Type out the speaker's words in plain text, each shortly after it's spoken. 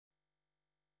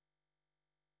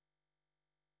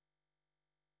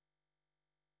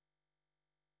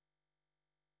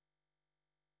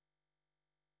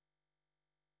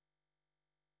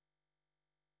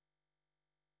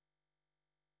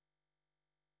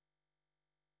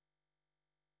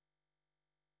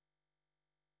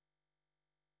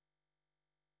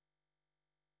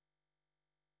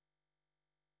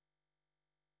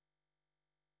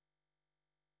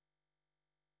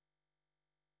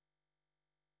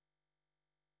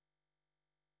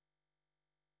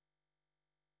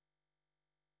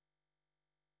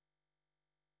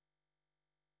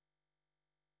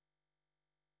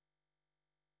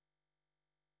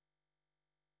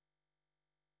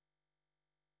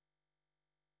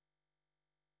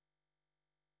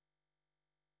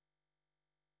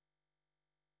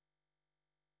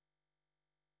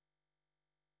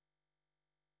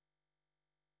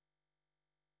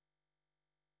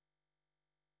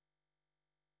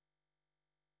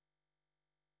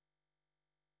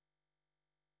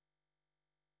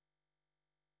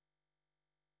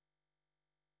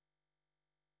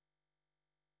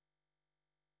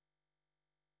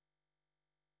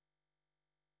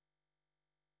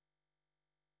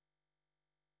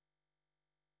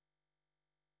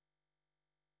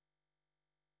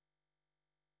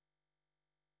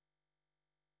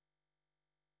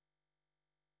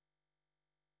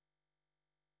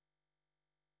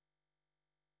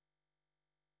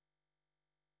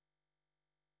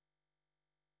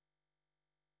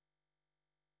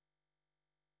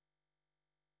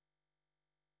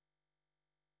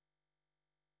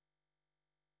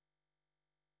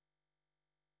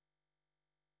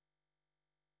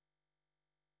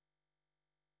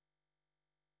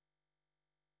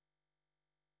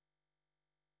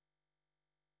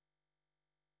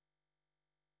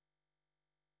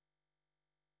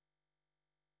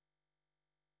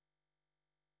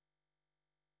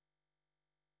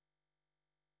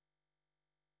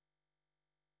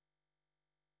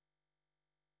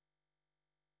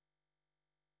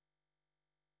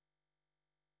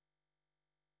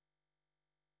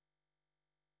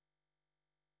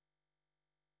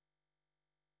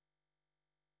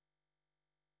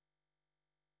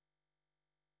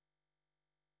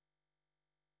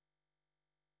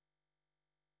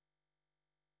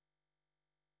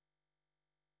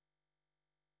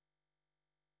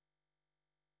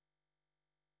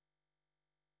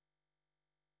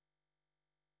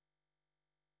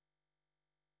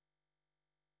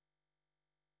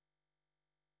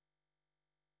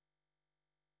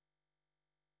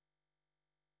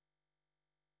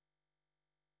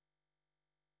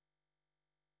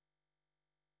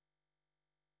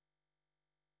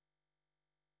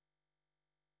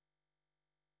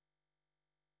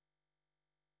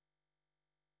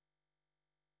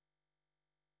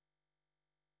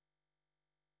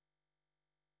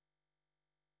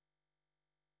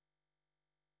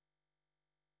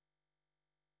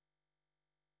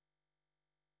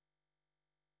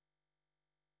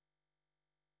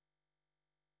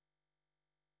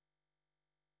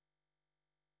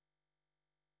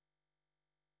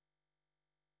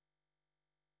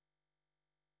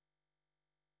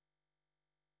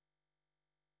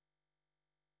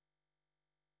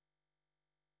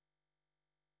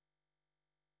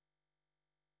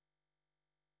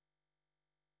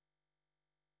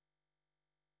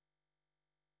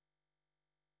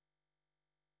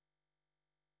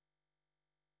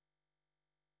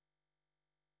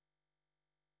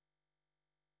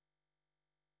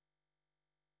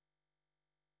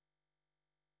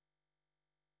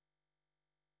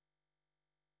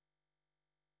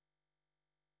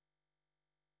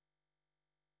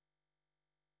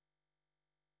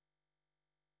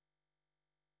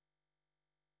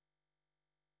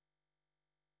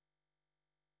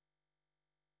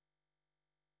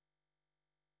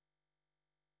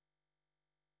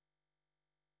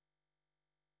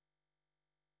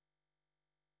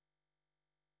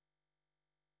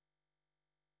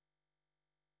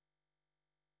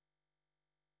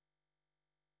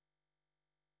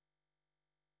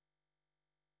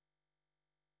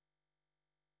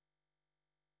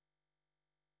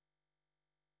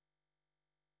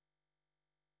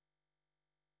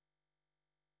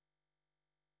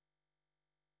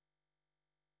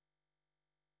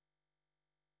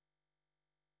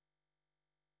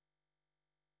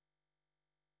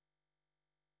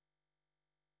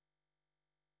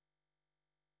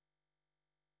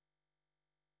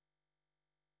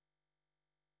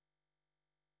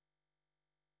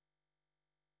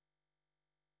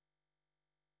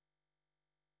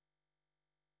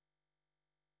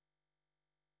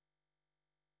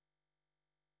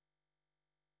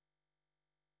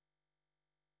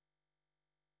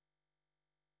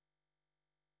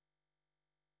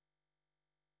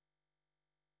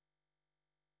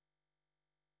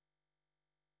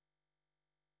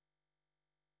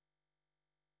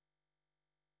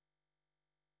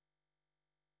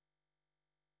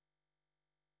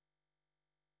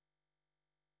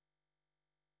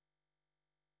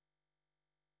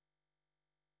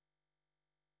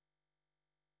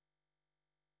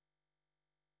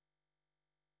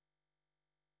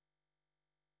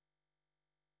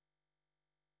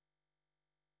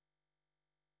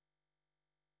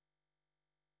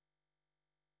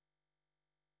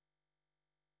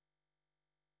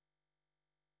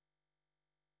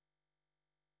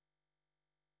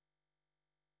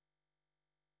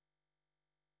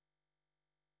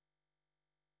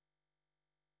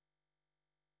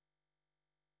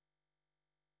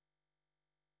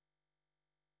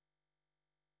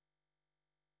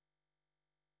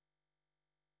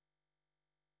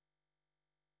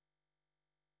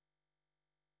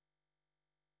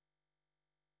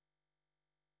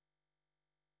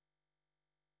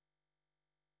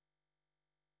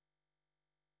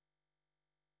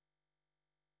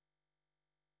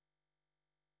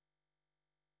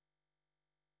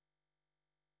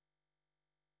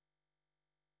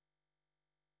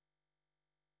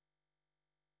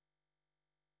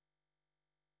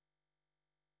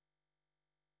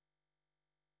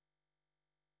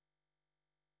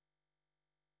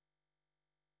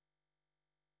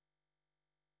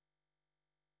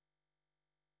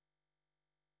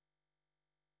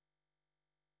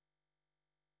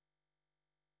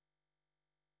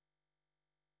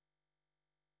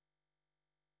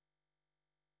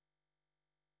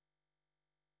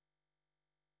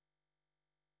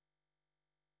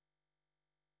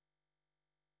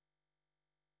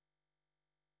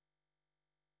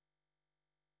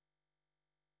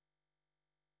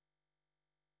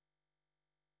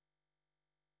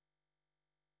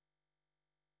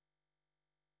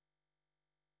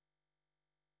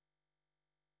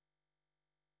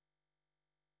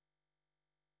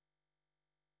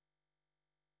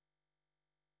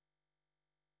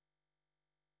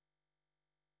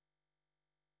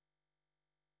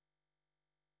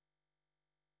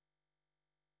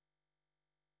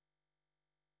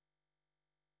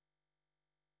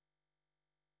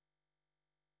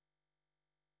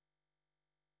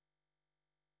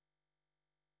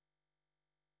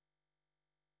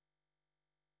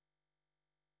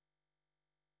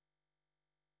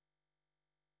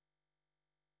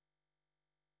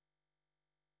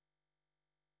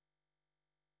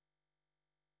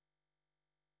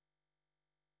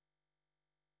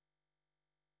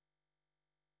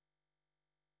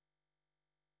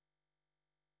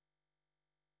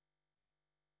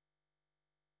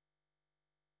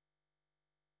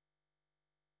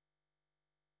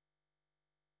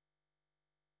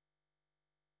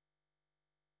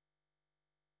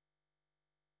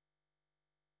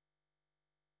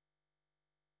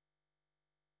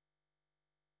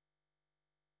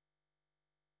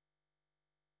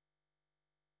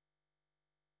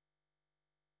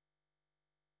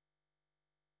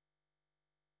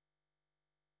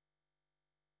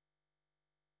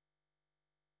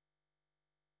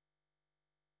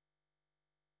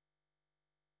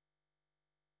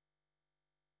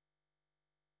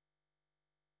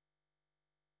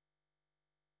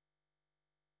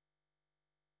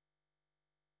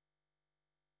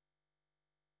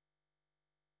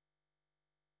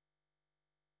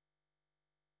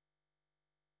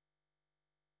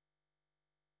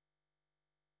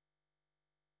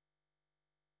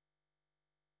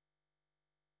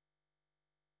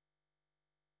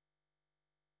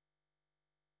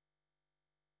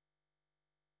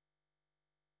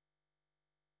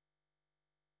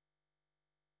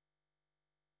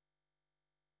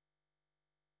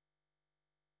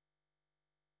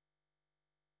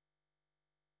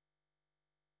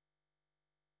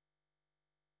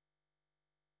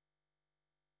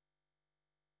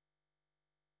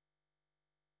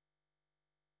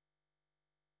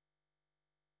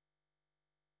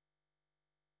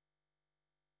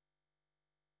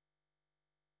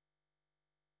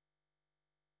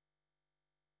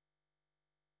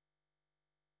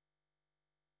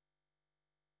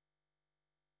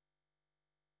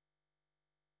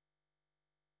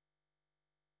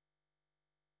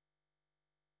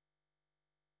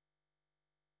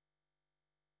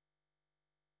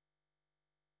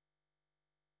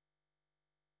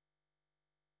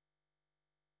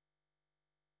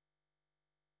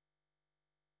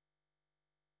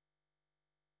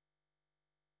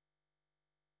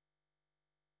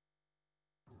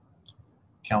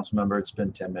council member. It's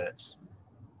been 10 minutes.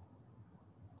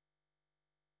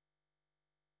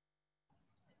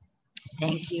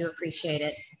 Thank you, appreciate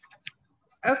it.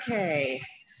 Okay,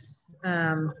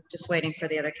 just waiting for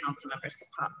the other council members to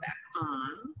pop back on.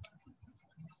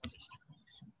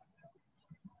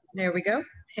 There we go.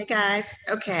 Hey guys,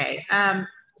 okay.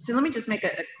 So let me just make a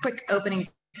quick opening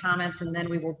comments and then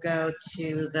we will go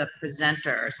to the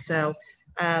presenter. So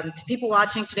to people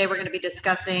watching today, we're going to be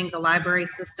discussing the library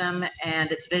system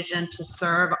and its vision to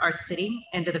serve our city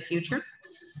into the future.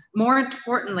 More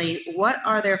importantly, what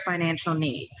are their financial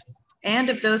needs? And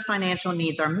if those financial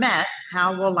needs are met,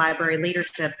 how will library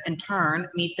leadership in turn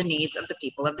meet the needs of the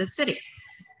people of the city?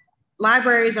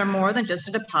 Libraries are more than just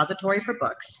a depository for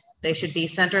books. They should be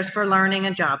centers for learning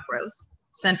and job growth,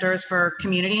 centers for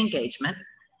community engagement,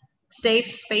 safe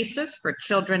spaces for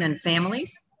children and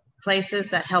families,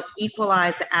 places that help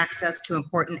equalize the access to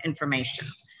important information.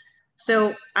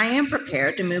 So I am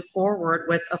prepared to move forward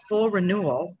with a full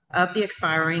renewal of the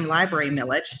expiring library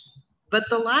millage, but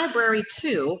the library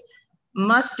too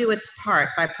must do its part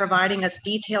by providing us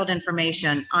detailed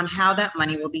information on how that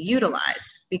money will be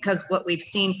utilized, because what we've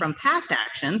seen from past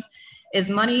actions is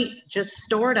money just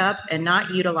stored up and not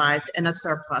utilized in a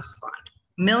surplus fund.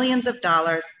 Millions of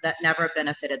dollars that never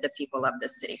benefited the people of the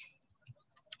city.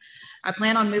 I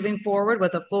plan on moving forward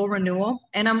with a full renewal,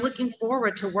 and I'm looking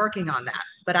forward to working on that.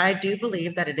 But I do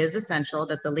believe that it is essential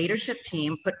that the leadership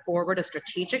team put forward a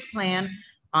strategic plan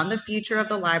on the future of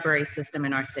the library system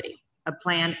in our city, a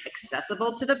plan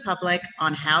accessible to the public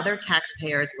on how their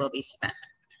taxpayers will be spent.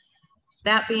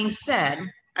 That being said,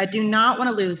 I do not want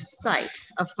to lose sight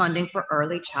of funding for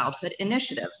early childhood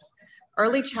initiatives.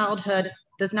 Early childhood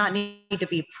does not need to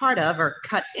be part of or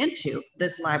cut into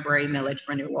this library millage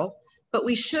renewal, but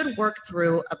we should work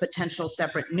through a potential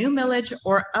separate new millage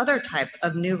or other type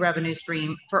of new revenue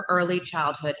stream for early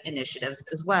childhood initiatives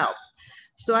as well.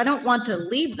 So I don't want to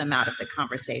leave them out of the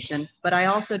conversation, but I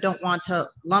also don't want to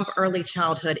lump early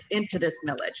childhood into this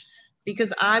millage,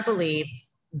 because I believe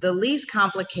the least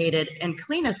complicated and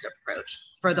cleanest approach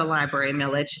for the library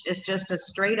millage is just a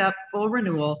straight up full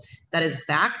renewal that is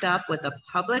backed up with a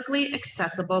publicly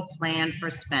accessible plan for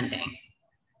spending.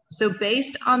 So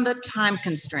based on the time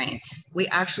constraints, we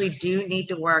actually do need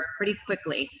to work pretty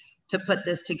quickly to put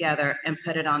this together and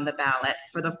put it on the ballot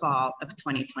for the fall of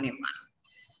 2021.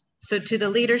 So to the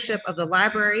leadership of the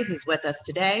library who's with us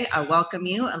today, I welcome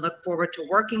you and look forward to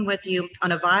working with you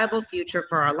on a viable future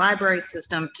for our library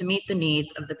system to meet the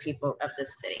needs of the people of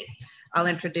this city. I'll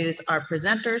introduce our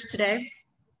presenters today.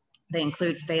 They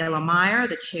include Fayla Meyer,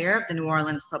 the chair of the New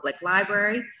Orleans Public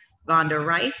Library, Vonda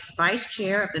Rice, vice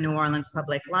chair of the New Orleans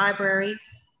Public Library,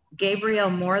 Gabrielle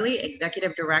Morley,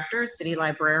 Executive Director, City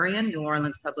Librarian, New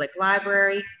Orleans Public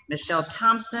Library, Michelle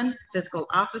Thompson, Fiscal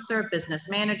Officer, Business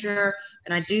Manager,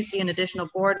 and I do see an additional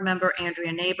board member,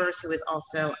 Andrea Neighbors, who is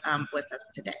also with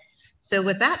us today. So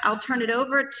with that, I'll turn it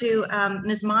over to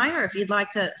Ms. Meyer, if you'd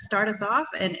like to start us off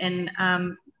and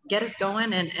get us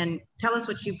going and tell us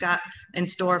what you've got in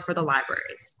store for the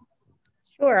libraries.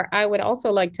 Sure. I would also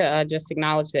like to just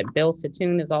acknowledge that Bill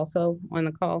Satoon is also on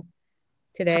the call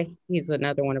today. He's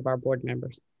another one of our board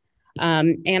members.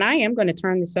 And I am going to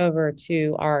turn this over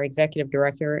to our executive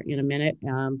director in a minute,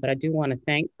 but I do want to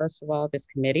thank, first of all, this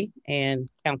committee and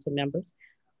council members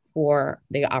for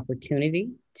the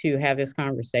opportunity to have this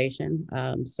conversation.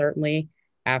 Certainly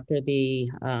after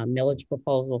the millage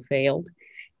proposal failed,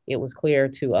 it was clear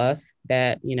to us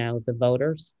that, the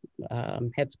voters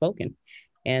had spoken.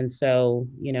 And so,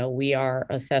 we are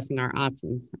assessing our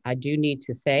options. I do need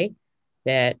to say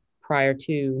that prior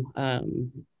to,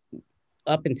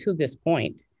 up until this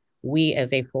point, we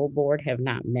as a full board have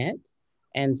not met.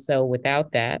 And so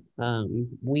without that,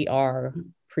 we are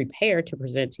prepared to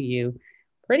present to you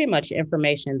pretty much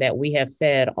information that we have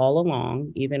said all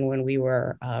along, even when we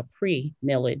were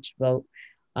pre-millage vote,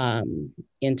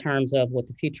 in terms of what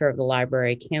the future of the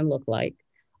library can look like.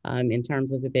 In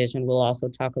terms of the vision, we'll also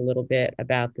talk a little bit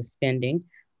about the spending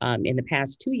in the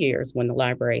past 2 years when the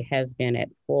library has been at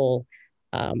full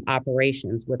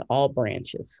operations with all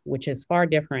branches, which is far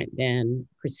different than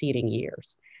preceding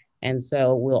years. And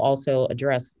so we'll also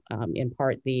address in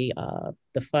part the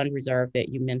fund reserve that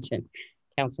you mentioned,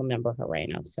 Councilmember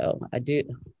Moreno. So I do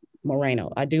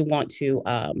want to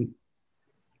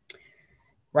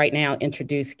right now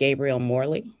introduce Gabrielle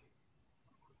Morley.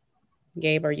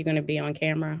 Gabe, are you going to be on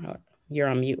camera? You're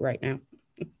on mute right now.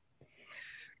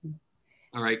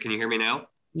 All right, can you hear me now?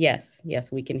 Yes,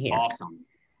 we can hear. Awesome.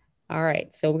 All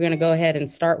right, so we're going to go ahead and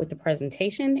start with the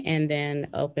presentation and then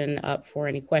open up for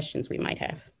any questions we might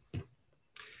have.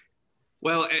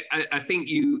 Well, I think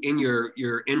you, in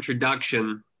your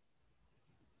introduction,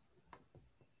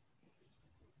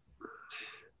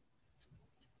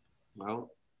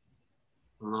 Well,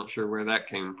 I'm not sure where that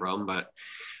came from, but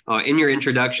in your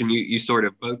introduction, you sort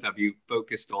of, both of you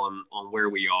focused on where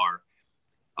we are.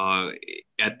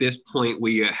 At this point,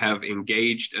 we have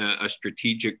engaged a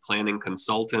strategic planning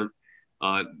consultant.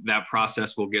 That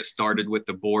process will get started with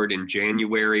the board in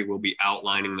January. We'll be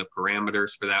outlining the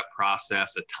parameters for that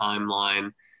process, a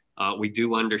timeline. We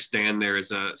do understand there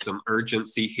is some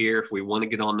urgency here. If we want to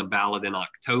get on the ballot in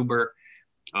October,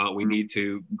 we need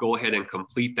to go ahead and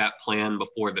complete that plan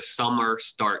before the summer,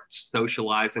 start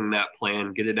socializing that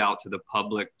plan, get it out to the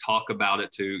public, talk about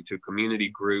it to community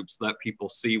groups, let people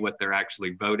see what they're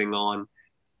actually voting on.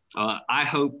 I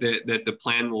hope that the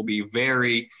plan will be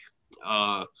very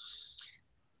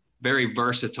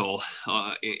versatile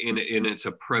in its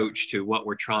approach to what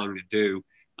we're trying to do.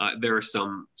 There are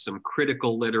some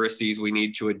critical literacies we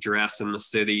need to address in the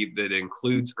city that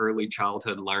includes early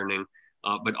childhood learning,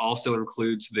 but also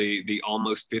includes the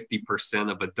almost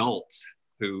 50% of adults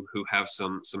who have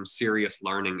some serious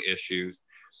learning issues.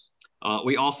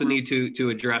 We also need to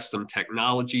address some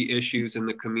technology issues in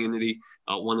the community.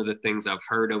 One of the things I've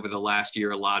heard over the last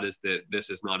year a lot is that this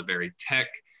is not a very tech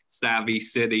savvy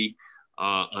city.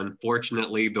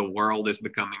 Unfortunately, the world is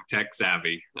becoming tech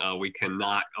savvy. We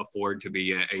cannot afford to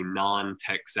be a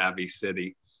non-tech savvy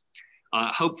city.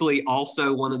 Hopefully,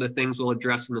 also, one of the things we'll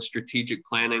address in the strategic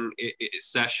planning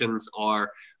sessions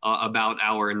are about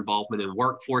our involvement in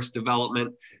workforce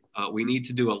development. We need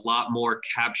to do a lot more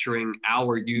capturing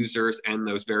our users and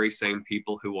those very same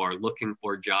people who are looking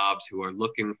for jobs, who are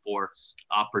looking for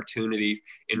opportunities.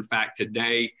 In fact,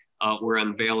 today, we're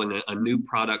unveiling a new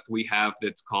product we have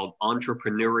that's called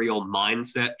entrepreneurial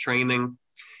mindset training.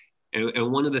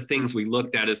 And one of the things we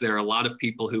looked at is there are a lot of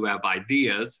people who have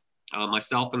ideas,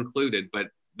 myself included, but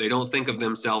they don't think of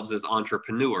themselves as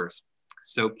entrepreneurs.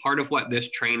 So part of what this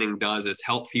training does is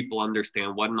help people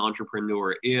understand what an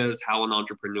entrepreneur is, how an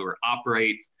entrepreneur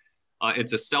operates.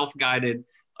 It's a self-guided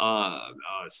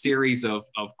series of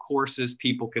courses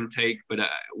people can take, but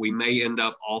we may end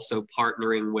up also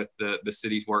partnering with the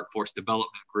city's workforce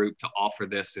development group to offer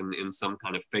this in some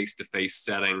kind of face-to-face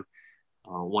setting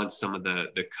once some of the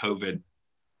COVID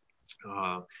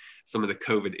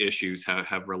issues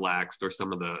have relaxed, or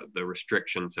some of the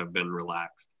restrictions have been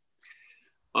relaxed.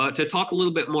 To talk a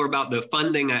little bit more about the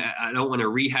funding, I don't want to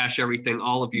rehash everything.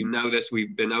 All of you know this.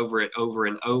 We've been over it over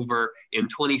and over. In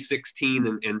 2016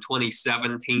 and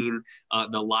 2017,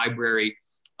 the library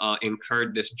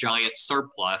incurred this giant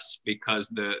surplus because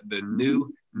the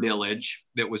new millage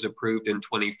that was approved in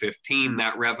 2015,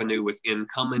 that revenue was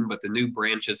incoming, but the new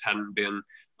branches hadn't been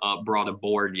brought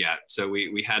aboard yet. So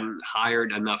we hadn't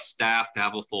hired enough staff to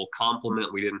have a full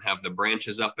complement. We didn't have the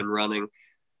branches up and running.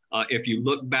 If you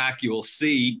look back, you will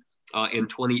see in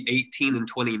 2018 and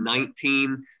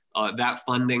 2019, that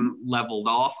funding leveled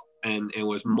off and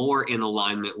was more in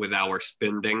alignment with our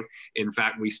spending. In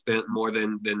fact, we spent more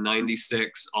than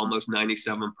 96, almost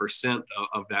 97%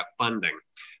 of that funding.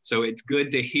 So it's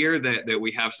good to hear that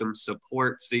we have some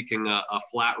support seeking a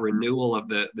flat renewal of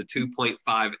the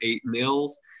 2.58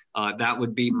 mils. That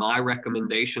would be my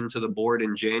recommendation to the board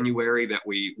in January, that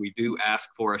we do ask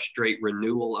for a straight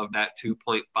renewal of that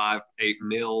 2.58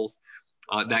 mils.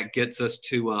 That gets us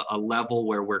to a level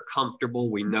where we're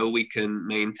comfortable. We know we can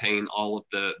maintain all of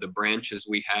the branches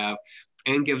we have,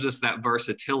 and gives us that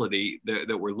versatility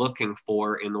that we're looking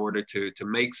for in order to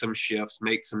make some shifts,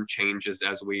 make some changes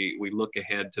as we look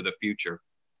ahead to the future.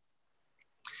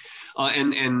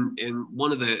 And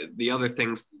one of the other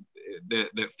things that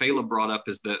Fela brought up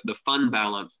is the fund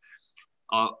balance.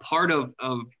 Part of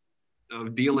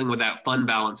dealing with that fund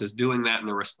balance is doing that in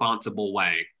a responsible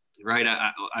way, right?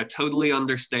 I totally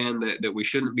understand that we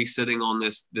shouldn't be sitting on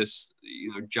this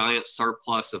giant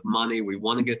surplus of money. We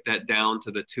want to get that down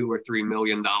to the $2 or $3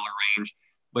 million range,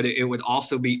 but it would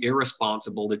also be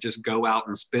irresponsible to just go out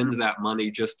and spend that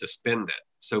money just to spend it.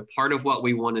 So part of what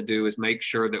we want to do is make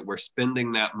sure that we're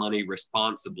spending that money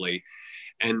responsibly.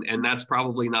 And that's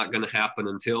probably not going to happen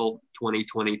until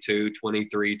 2022,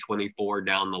 23, 24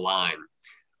 down the line.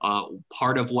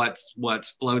 Part of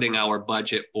what's floating our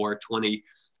budget for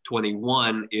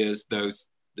 2021 is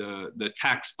the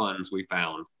tax funds we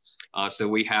found. So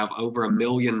we have over $1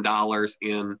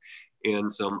 million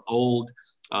in some old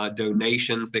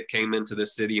donations that came into the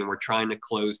city, and we're trying to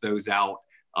close those out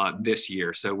this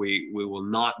year. So we will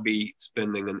not be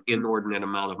spending an inordinate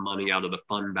amount of money out of the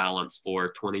fund balance for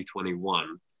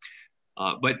 2021.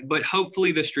 But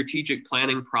hopefully the strategic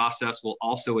planning process will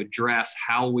also address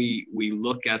how we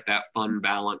look at that fund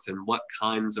balance and what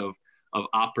kinds of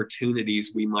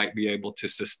opportunities we might be able to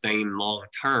sustain long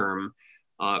term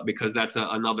because that's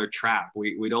another trap.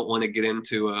 We don't want to get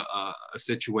into a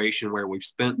situation where we've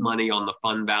spent money on the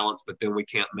fund balance, but then we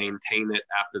can't maintain it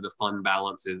after the fund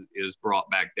balance is brought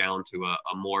back down to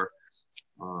a more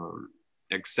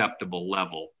acceptable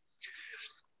level.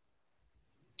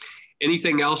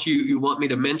 Anything else you want me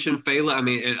to mention, Fela? I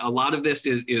mean, a lot of this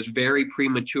is very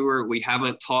premature. We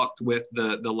haven't talked with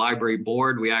the library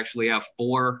board. We actually have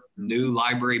 4 new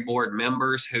library board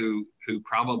members who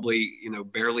probably,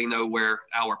 barely know where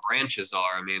our branches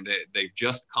are. I mean, they've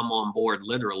just come on board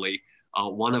literally.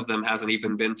 One of them hasn't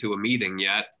even been to a meeting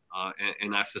yet.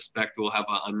 And I suspect we'll have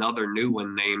another new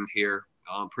one named here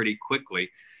pretty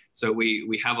quickly. So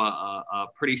we have a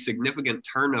pretty significant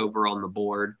turnover on the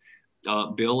board.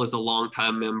 Bill is a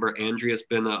longtime member. Andrea's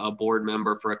been a board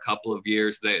member for a couple of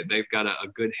years. They've got a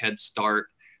good head start,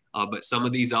 but some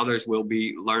of these others will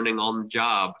be learning on the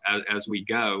job as we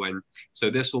go. And so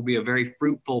this will be a very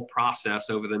fruitful process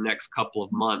over the next couple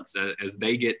of months as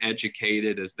they get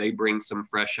educated, as they bring some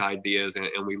fresh ideas,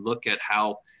 and we look at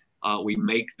how we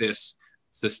make this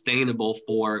sustainable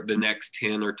for the next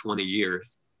 10 or 20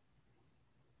 years.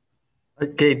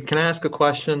 Gabe, can I ask a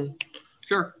question?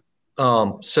 Sure.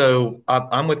 So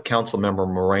I'm with Councilmember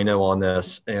Moreno on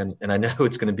this, and I know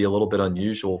it's going to be a little bit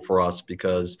unusual for us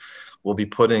because we'll be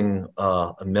putting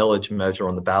a millage measure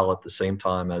on the ballot at the same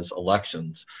time as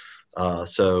elections.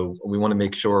 So we want to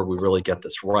make sure we really get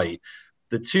this right.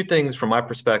 The 2 things from my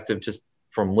perspective, just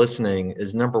from listening,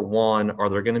 is number 1, are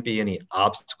there going to be any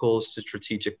obstacles to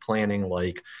strategic planning,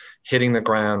 like hitting the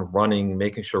ground running,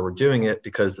 making sure we're doing it?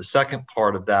 Because the second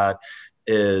part of that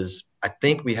is, I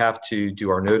think we have to do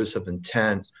our notice of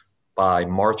intent by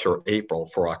March or April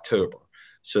for October.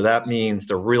 So that means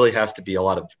there really has to be a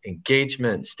lot of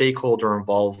engagement, stakeholder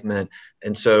involvement.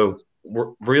 And so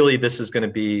really this is going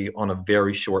to be on a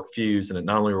very short fuse, and it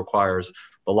not only requires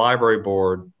the library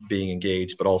board being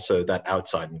engaged, but also that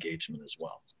outside engagement as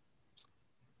well.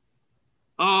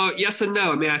 Yes and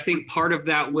no. I mean, I think part of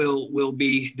that will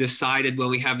be decided when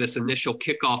we have this initial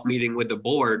kickoff meeting with the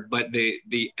board, but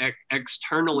the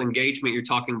external engagement you're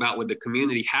talking about with the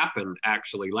community happened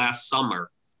actually last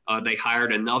summer. They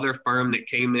hired another firm that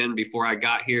came in before I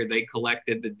got here. They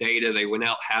collected the data. They went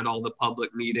out, had all the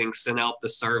public meetings, sent out the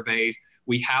surveys.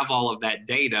 We have all of that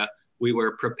data. We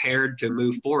were prepared to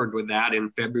move forward with that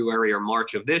in February or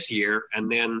March of this year.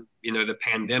 And then, the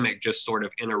pandemic just sort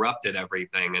of interrupted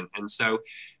everything. And so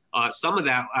some of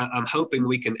that I'm hoping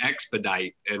we can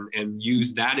expedite and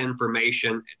use that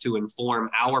information to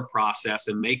inform our process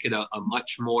and make it a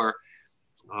much more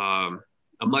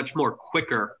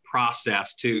quicker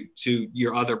process to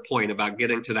your other point about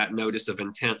getting to that notice of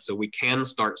intent, so we can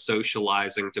start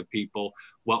socializing to people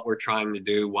what we're trying to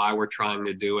do, why we're trying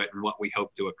to do it, and what we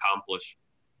hope to accomplish.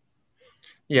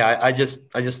 Yeah, I just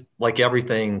like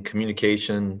everything,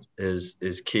 communication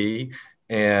is key.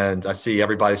 And I see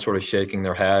everybody sort of shaking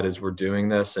their head as we're doing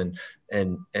this, and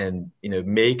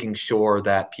making sure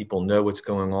that people know what's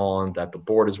going on, that the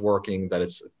board is working, that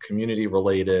it's community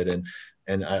related.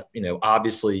 And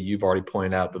obviously you've already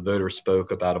pointed out the voters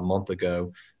spoke about a month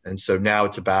ago. And so now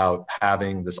it's about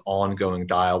having this ongoing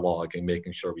dialogue and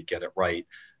making sure we get it right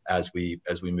as we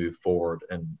move forward,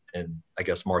 and I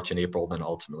guess March and April, then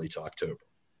ultimately to October.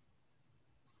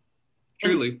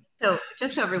 Truly. So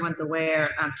just so everyone's aware,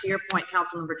 to your point,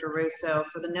 Councilmember Giarrusso,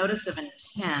 for the notice of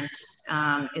intent,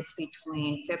 it's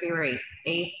between February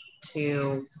 8th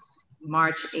to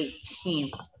March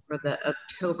 18th for the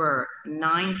October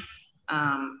 9th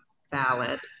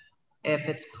ballot. If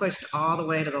it's pushed all the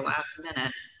way to the last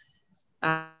minute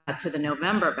to the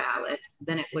November ballot,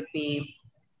 then it would be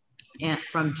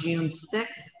from June 6th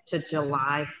to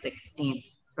July 16th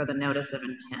for the notice of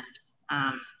intent.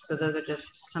 So those are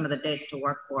just some of the dates to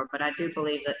work for, but I do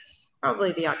believe that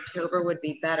probably the October would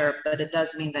be better, but it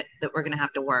does mean that we're going to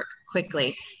have to work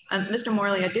quickly. Mr.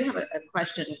 Morley, I do have a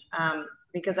question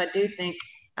because I do think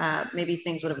maybe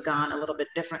things would have gone a little bit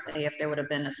differently if there would have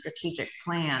been a strategic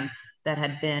plan that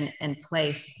had been in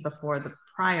place before the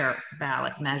prior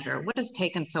ballot measure. What has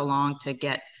taken so long to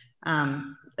get a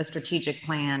strategic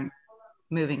plan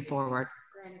moving forward?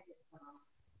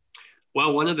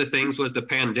 Well, one of the things was the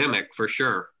pandemic, for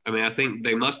sure. I mean, I think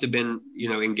they must have been,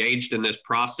 engaged in this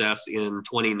process in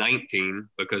 2019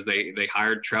 because they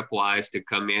hired Trepwise to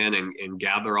come in and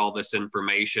gather all this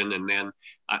information. And then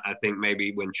I think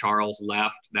maybe when Charles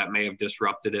left, that may have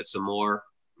disrupted it some more,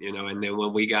 and then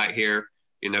when we got here,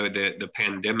 the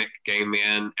pandemic came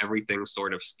in, everything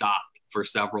sort of stopped for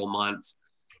several months.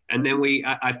 And then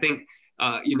I think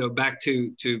back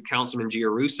to Councilman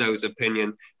Giarrusso's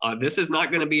opinion, this is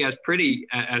not going to be as pretty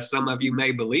as some of you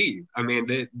may believe. I mean,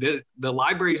 the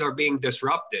libraries are being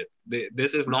disrupted.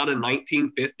 This is not a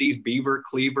 1950s Beaver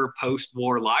Cleaver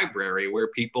post-war library where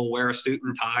people wear a suit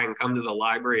and tie and come to the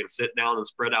library and sit down and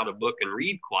spread out a book and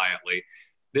read quietly.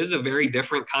 This is a very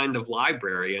different kind of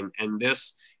library, and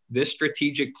this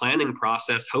strategic planning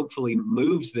process hopefully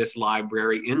moves this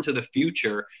library into the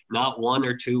future, not 1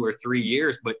 or 2 or 3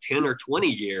 years, but 10 or 20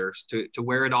 years to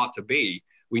where it ought to be.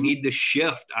 We need to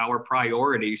shift our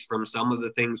priorities from some of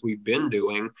the things we've been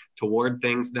doing toward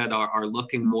things that are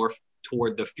looking more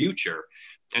toward the future.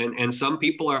 And some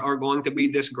people are going to be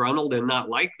disgruntled and not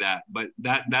like that, but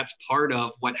that's part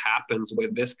of what happens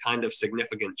with this kind of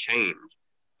significant change.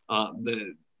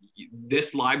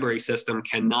 This library system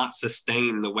cannot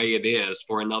sustain the way it is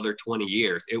for another 20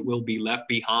 years. It will be left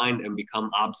behind and become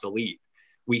obsolete.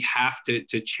 We have to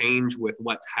change with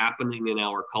what's happening in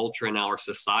our culture and our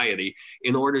society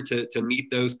in order to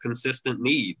meet those consistent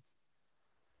needs.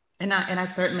 And I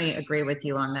certainly agree with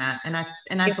you on that. And I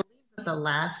believe that the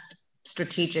last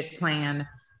strategic plan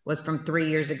was from 3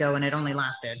 years ago, and it only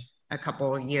lasted a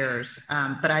couple of years.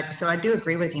 So I do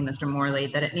agree with you, Mr. Morley,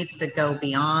 that it needs to go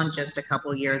beyond just a couple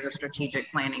of years of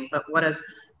strategic planning. But what does,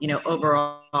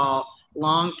 overall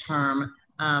long-term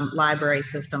library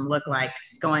system look like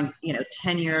going,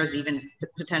 10 years, even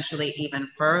potentially even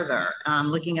further,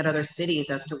 looking at other cities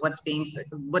as to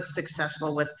what's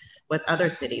successful with other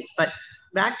cities. But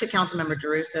back to Councilmember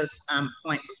Giarrusso's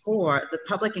point before, the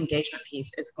public engagement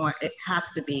piece it has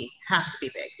to be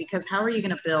big, because how are you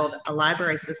going to build a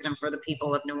library system for the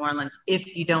people of New Orleans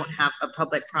if you don't have a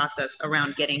public process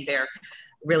around getting their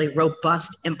really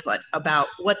robust input about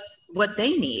what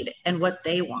they need and what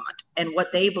they want and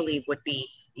what they believe would be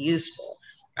useful?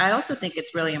 I also think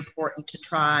it's really important to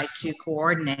try to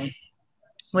coordinate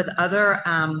with other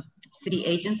city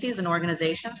agencies and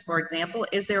organizations. For example,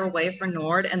 is there a way for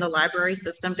NORD and the library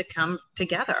system to come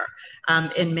together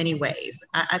in many ways?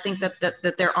 I think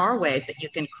that there are ways that you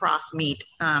can cross meet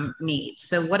needs.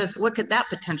 So what could that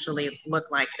potentially look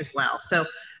like as well? So,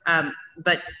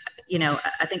 but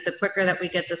I think the quicker that we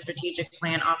get the strategic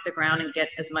plan off the ground and get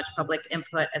as much public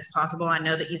input as possible. I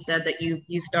know that you said that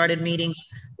you started meetings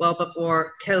well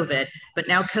before COVID, but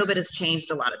now COVID has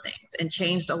changed a lot of things and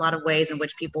changed a lot of ways in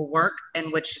which people work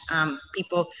and which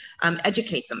people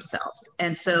educate themselves.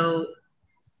 And so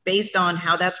based on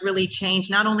how that's really changed,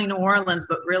 not only New Orleans,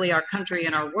 but really our country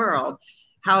and our world,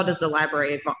 how does the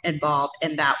library evolve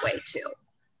in that way too?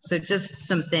 So just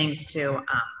some things to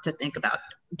think about.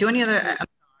 Do any other, I'm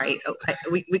sorry,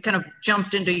 we kind of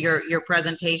jumped into your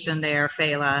presentation there,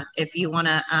 Fela. If you want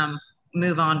to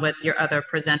move on with your other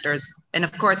presenters. And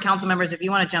of course, council members, if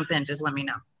you want to jump in, just let me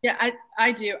know. Yeah,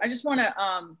 I do. I just want to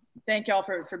thank y'all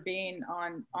for being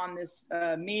on this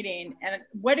meeting. And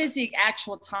what is the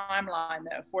actual timeline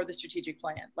though for the strategic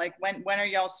plan? Like when are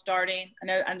y'all starting? I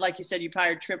know, and like you said, you've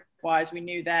hired Tripwise, we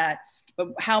knew that, but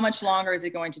how much longer is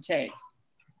it going to take?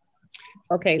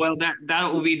 Okay. Well,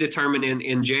 that will be determined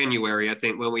in January, I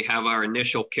think, when we have our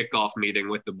initial kickoff meeting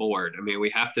with the board. I mean, we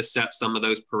have to set some of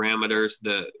those parameters.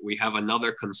 We have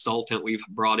another consultant we've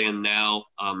brought in now,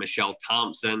 Michelle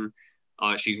Thompson.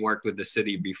 She's worked with the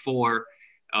city before.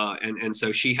 And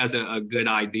so she has a good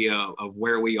idea of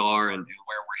where we are and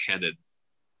where we're headed.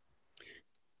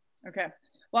 Okay.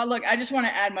 Well, look, I just want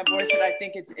to add my voice that I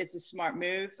think it's a smart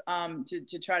move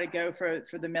to try to go for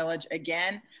the millage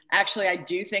again. Actually, I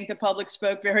do think the public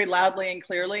spoke very loudly and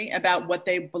clearly about what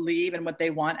they believe and what they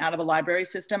want out of a library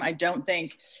system. I don't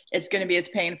think it's going to be as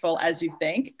painful as you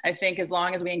think. I think as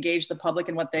long as we engage the public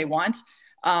in what they want,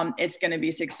 it's going to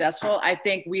be successful. I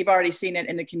think we've already seen it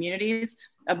in the communities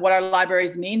of what our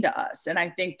libraries mean to us. And I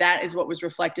think that is what was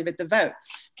reflective at the vote.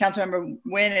 Councilmember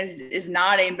Nguyen is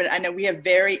nodding, but I know we have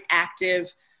very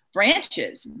active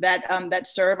branches that that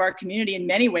serve our community in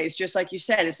many ways. Just like you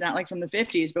said, it's not like from the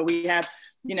 50s, but we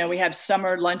have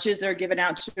summer lunches that are given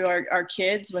out to our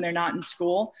kids when they're not in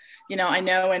school. I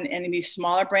know in these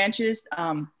smaller branches,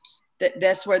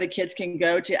 that's where the kids can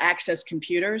go to access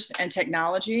computers and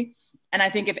technology. And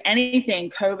I think if anything,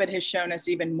 COVID has shown us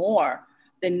even more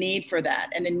the need for that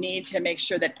and the need to make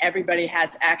sure that everybody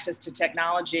has access to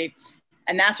technology.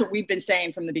 And that's what we've been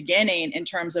saying from the beginning in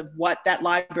terms of what that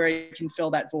library can fill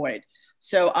that void.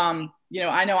 So,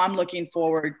 I know I'm looking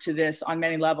forward to this on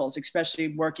many levels, especially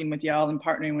working with y'all and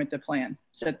partnering with the plan.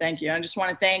 So thank you. And I just want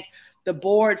to thank the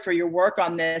board for your work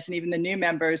on this and even the new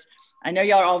members. I know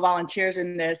y'all are all volunteers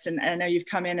in this, and I know you've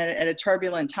come in at a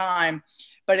turbulent time,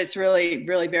 but it's really,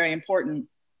 really very important.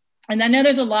 And I know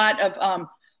there's a lot of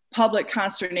public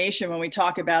consternation when we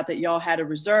talk about that y'all had a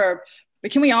reserve,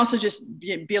 But can we also just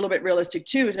be a little bit realistic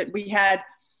too? Is that we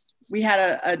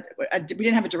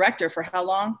didn't have a director for how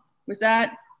long was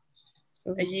that?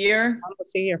 A year?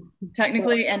 Almost a year.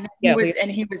 Technically, and Yeah,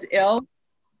 he was ill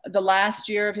the last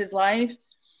year of his life.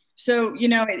 So, you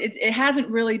know, it hasn't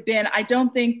really been, I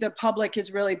don't think the public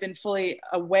has really been fully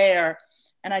aware.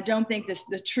 And I don't think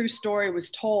the true story was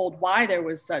told why there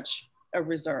was such a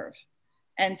reserve.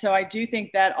 And so I do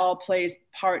think that all plays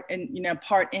part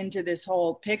into this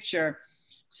whole picture.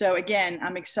 So again,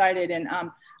 I'm excited. And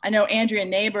I know Andrea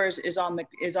Neighbors is on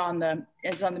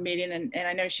the meeting, and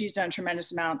I know she's done a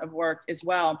tremendous amount of work as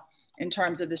well in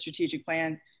terms of the strategic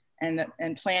plan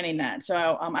and planning that. So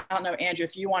I don't know, Andrea,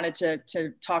 if you wanted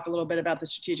to talk a little bit about the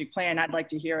strategic plan, I'd like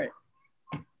to hear it.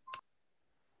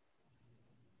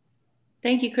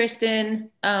 Thank you,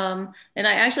 Kristen. And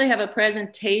I actually have a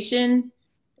presentation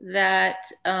that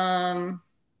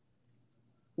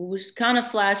was kind of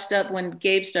flashed up when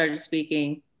Gabe started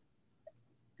speaking.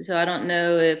 So I don't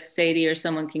know if Sadie or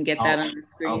someone can get that on the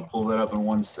screen. I'll pull that up in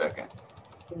 1 second.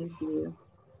 Thank you.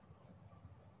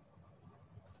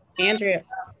 Andrea.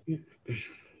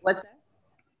 What's that?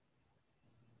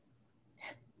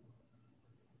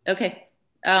 Okay.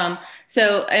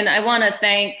 So, and I want to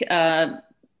thank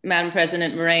Madam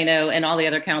President Moreno and all the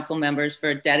other council members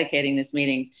for dedicating this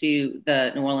meeting to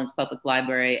the New Orleans Public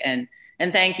Library. And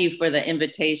thank you for the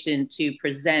invitation to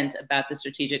present about the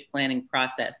strategic planning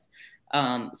process.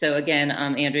 So again,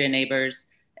 I'm Andrea Neighbors,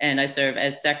 and I serve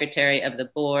as secretary of the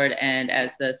board and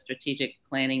as the strategic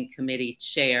planning committee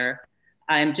chair.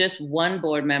 I'm just one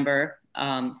board member,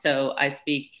 so I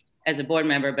speak as a board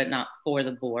member, but not for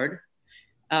the board.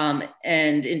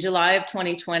 And in July of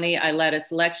 2020, I led a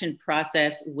selection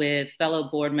process with fellow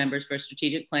board members for a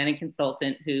strategic planning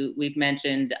consultant who we've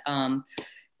mentioned,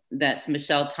 that's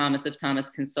Michelle Thomas of Thomas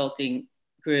Consulting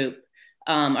Group.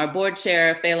 Our board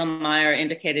chair, Fela Meyer,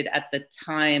 indicated at the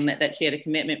time that she had a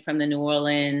commitment from the New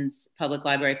Orleans Public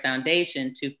Library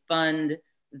Foundation to fund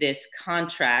this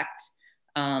contract.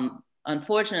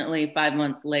 Unfortunately, 5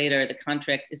 months later, the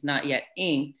contract is not yet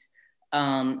inked,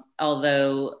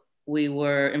 although we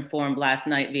were informed last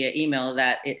night via email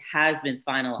that it has been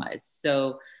finalized.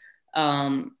 So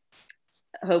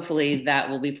hopefully that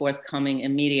will be forthcoming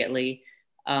immediately.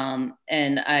 And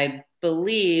I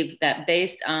believe that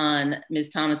based on Ms.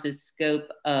 Thomas's scope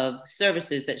of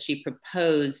services that she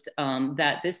proposed,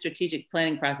 that this strategic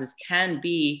planning process can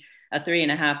be a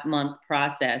 3.5 month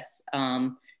process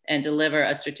and deliver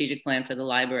a strategic plan for the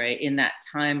library in that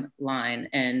timeline.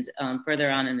 And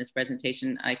further on in this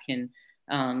presentation, I can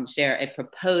share a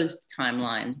proposed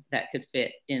timeline that could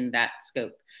fit in that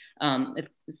scope. If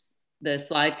the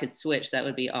slide could switch, that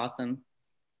would be awesome.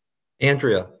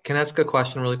 Andrea, can I ask a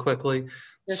question really quickly?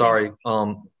 Okay. Sorry.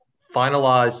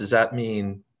 Finalized, does that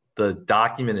mean the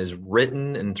document is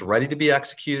written and it's ready to be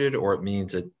executed, or it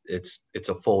means it's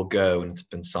a full go and it's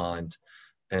been signed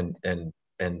and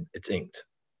it's inked?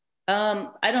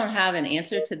 I don't have an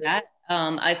answer to that.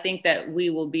 I think that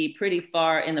we will be pretty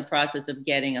far in the process of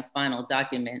getting a final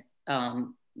document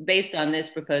based on this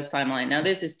proposed timeline. Now,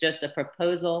 this is just a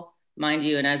proposal, mind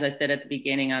you, and as I said at the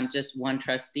beginning, I'm just one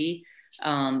trustee,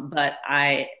 but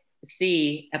I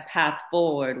see a path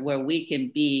forward where we can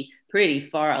be pretty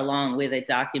far along with a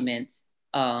document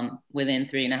within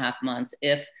 3.5 months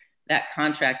if that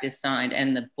contract is signed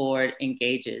and the board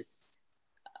engages.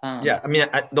 Yeah, I mean,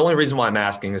 the only reason why I'm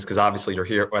asking is because obviously you're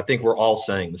here. I think we're all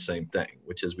saying the same thing,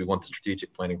 which is we want the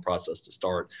strategic planning process to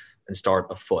start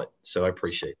afoot. So I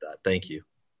appreciate that. Thank you.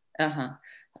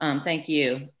 Thank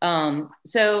you.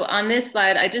 So on this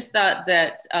slide, I just thought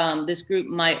that this group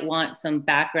might want some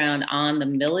background on the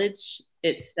millage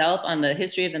itself, on the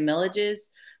history of the millages.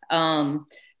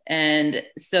 And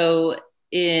so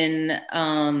in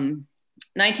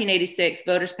 1986,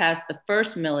 voters passed the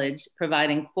first millage,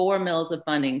 providing 4 mills of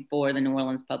funding for the New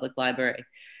Orleans Public Library.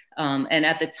 And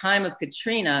at the time of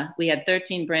Katrina, we had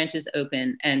 13 branches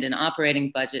open and an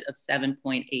operating budget of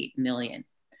 $7.8 million.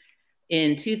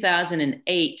 In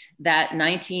 2008, that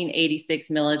 1986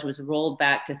 millage was rolled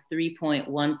back to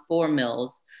 3.14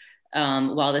 mills,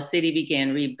 while the city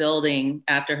began rebuilding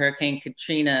after Hurricane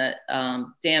Katrina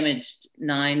damaged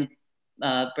 9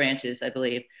 branches, I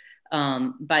believe.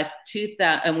 By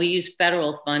 2000, and we used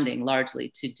federal funding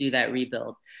largely to do that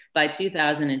rebuild. By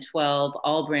 2012,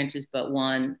 all branches but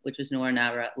one, which was Nora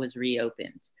Navra, was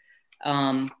reopened.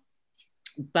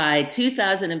 By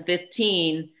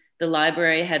 2015, the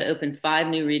library had opened 5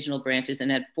 new regional branches and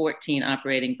had 14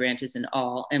 operating branches in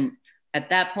all. And at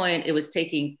that point, it was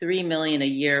taking $3 million a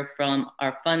year from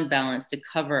our fund balance to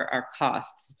cover our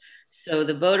costs. So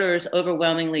the voters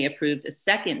overwhelmingly approved a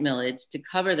second millage to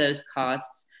cover those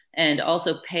costs and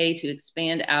also pay to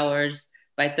expand hours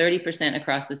by 30%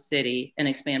 across the city and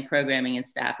expand programming and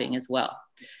staffing as well.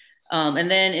 And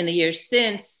then in the years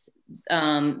since,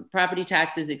 property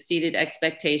taxes exceeded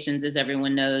expectations, as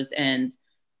everyone knows. And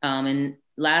in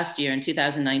last year, in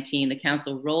 2019, the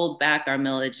council rolled back our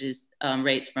millages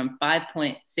rates from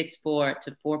 5.64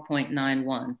 to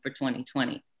 4.91 for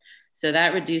 2020. So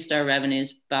that reduced our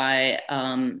revenues by,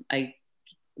 I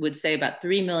would say, about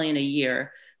 $3 million a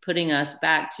year, putting us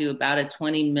back to about a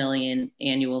 $20 million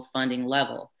annual funding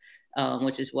level,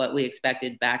 which is what we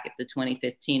expected back at the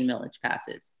 2015 millage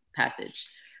passage.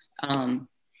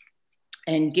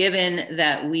 And given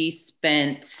that we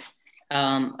spent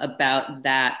about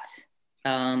that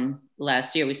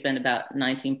last year, we spent about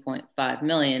 19.5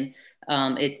 million,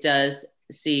 it does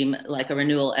seem like a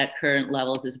renewal at current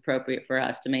levels is appropriate for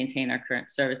us to maintain our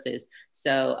current services.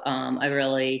 So I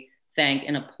really thank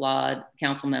and applaud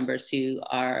council members who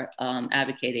are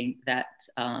advocating that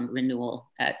renewal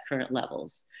at current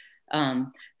levels.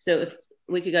 So if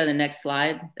we could go to the next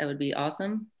slide, that would be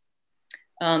awesome.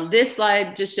 This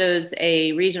slide just shows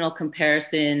a regional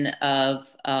comparison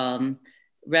of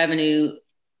revenue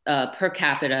per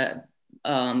capita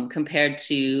compared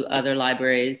to other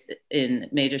libraries in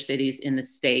major cities in the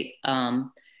state.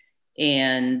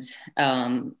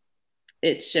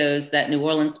 It shows that New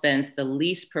Orleans spends the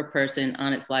least per person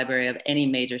on its library of any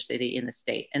major city in the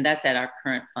state. And that's at our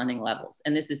current funding levels.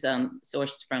 And this is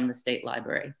sourced from the state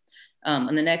library.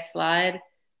 On the next slide,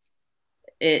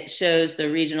 it shows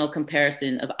the regional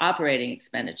comparison of operating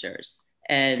expenditures.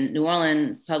 And New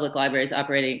Orleans Public Library's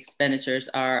operating expenditures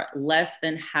are less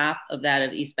than half of that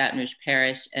of East Baton Rouge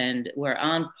Parish, and we're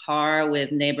on par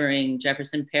with neighboring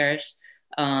Jefferson Parish.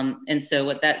 And so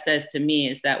what that says to me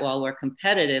is that while we're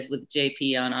competitive with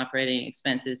JP on operating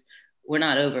expenses, we're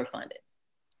not overfunded.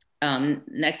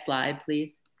 Next slide,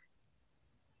 please.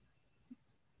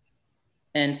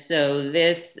 And so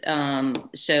this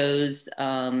shows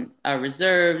our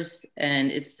reserves, and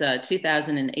it's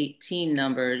 2018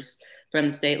 numbers from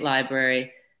the state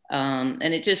library.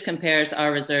 And it just compares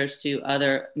our reserves to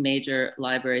other major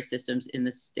library systems in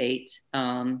the state,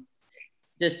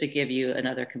 just to give you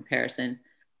another comparison.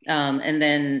 And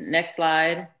then next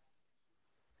slide.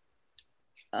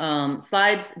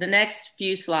 The next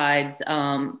few slides,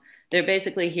 they're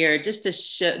basically here just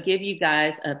to give you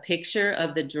guys a picture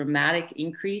of the dramatic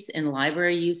increase in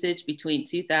library usage between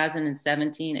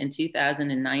 2017 and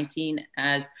 2019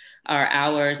 as our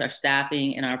hours, our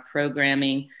staffing, and our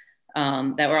programming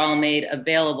that were all made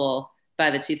available by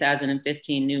the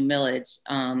 2015 new millage,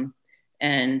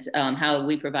 and how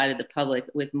we provided the public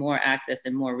with more access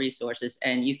and more resources.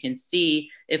 And you can see,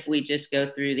 if we just go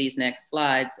through these next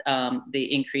slides,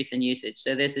 the increase in usage.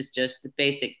 So this is just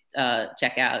basic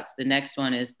checkouts. The next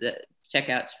one is the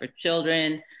checkouts for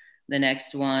children. The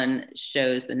next one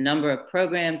shows the number of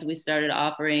programs we started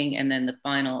offering. And then the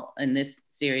final in this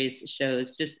series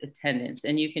shows just attendance.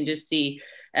 And you can just see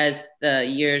as the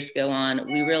years go on,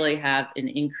 we really have an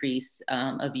increase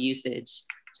of usage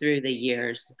through the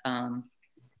years.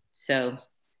 So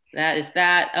that is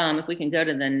that. If we can go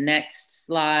to the next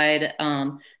slide.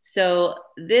 So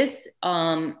this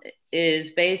is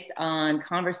based on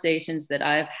conversations that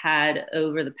I've had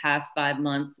over the past 5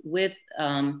 months with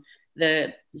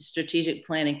the strategic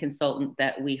planning consultant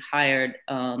that we hired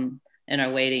and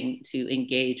are waiting to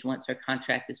engage once her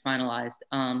contract is finalized.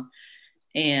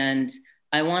 And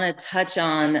I want to touch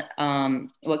on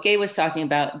what Gabe was talking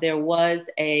about. There was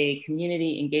a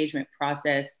community engagement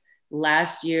process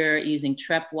last year using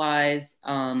TrepWise,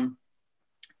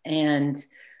 and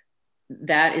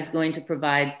that is going to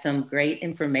provide some great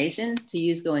information to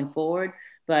use going forward.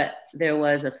 But there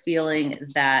was a feeling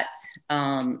that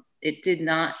it did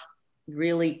not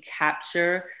really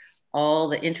capture all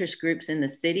the interest groups in the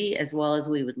city as well as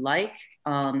we would like.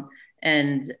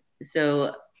 And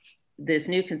so this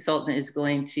new consultant is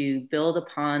going to build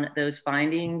upon those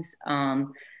findings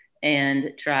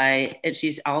and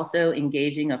she's also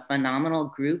engaging a phenomenal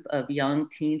group of young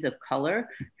teens of color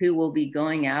who will be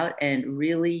going out and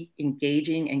really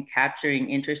engaging and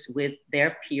capturing interest with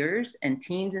their peers and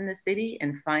teens in the city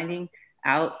and finding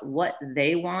out what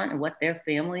they want and what their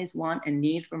families want and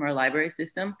need from our library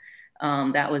system.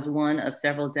 That was one of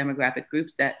several demographic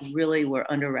groups that really were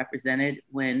underrepresented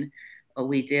when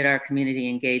we did our community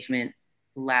engagement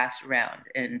last round.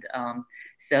 And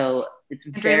so it's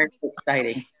very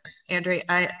exciting. Andrea,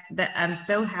 I'm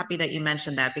so happy that you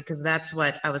mentioned that, because that's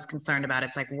what I was concerned about.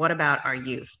 It's like, what about our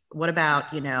youth? What about,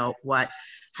 what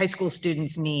high school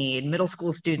students need, middle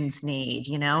school students need,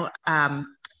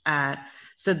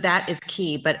 so that is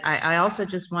key. But I also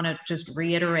just want to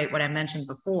reiterate what I mentioned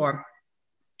before.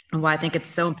 and why I think it's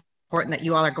so important that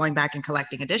you all are going back and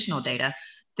collecting additional data,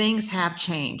 things have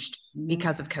changed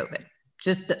because of COVID.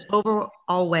 Just the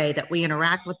overall way that we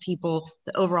interact with people,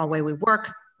 the overall way we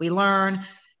work, we learn,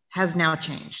 has now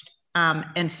changed.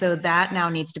 And so that now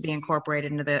needs to be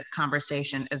incorporated into the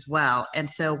conversation as well. And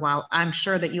so while I'm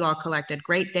sure that you all collected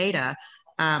great data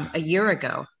a year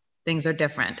ago, things are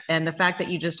different. And the fact that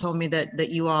you just told me that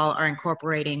you all are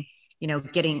incorporating,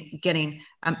 getting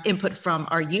input from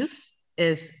our youth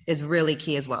is really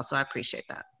key as well. So I appreciate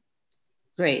that.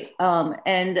 Great.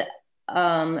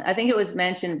 I think it was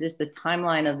mentioned just the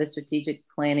timeline of the strategic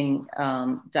planning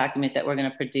document that we're going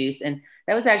to produce. And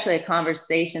that was actually a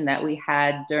conversation that we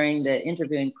had during the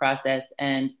interviewing process.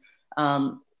 And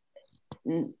I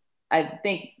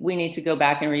think we need to go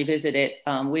back and revisit it.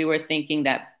 We were thinking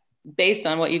that based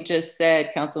on what you just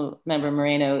said, Councilmember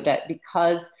Moreno, that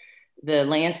because the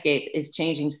landscape is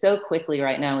changing so quickly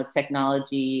right now with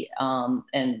technology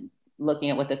and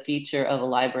looking at what the future of a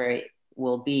library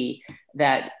will be,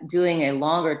 that doing a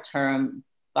longer term,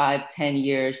 5-10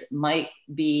 years might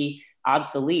be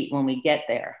obsolete when we get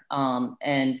there.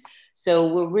 And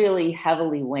so we're really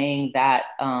heavily weighing that.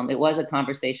 It was a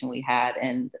conversation we had,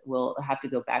 and we'll have to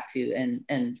go back to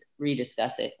and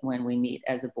rediscuss it when we meet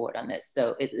as a board on this.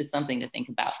 So it's something to think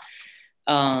about.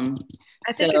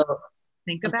 I think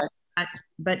think about that,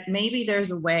 but maybe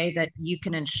there's a way that you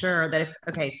can ensure that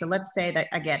so let's say that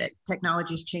I get it.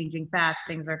 Technology is changing fast.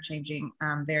 Things are changing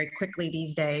very quickly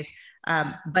these days.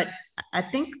 But I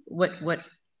think what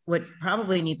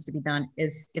probably needs to be done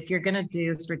is, if you're going to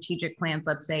do strategic plans,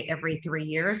 let's say every 3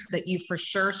 years, that you for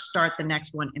sure start the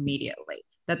next one immediately,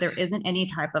 that there isn't any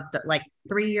type of like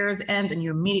 3 years ends and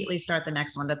you immediately start the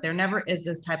next one, that there never is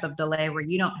this type of delay where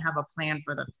you don't have a plan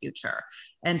for the future.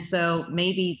 And so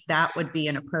maybe that would be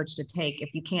an approach to take.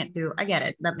 If you can't do, I get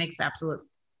it, that makes sense.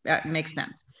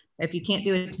 If you can't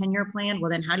do a 10-year plan,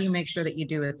 well, then how do you make sure that you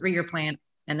do a 3-year plan,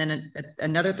 and then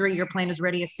another 3-year plan is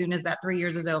ready as soon as that 3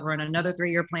 years is over, and another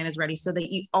 3-year plan is ready, so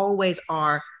that you always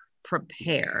are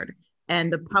prepared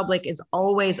and the public is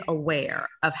always aware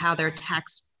of how their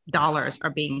tax dollars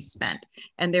are being spent.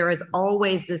 And there is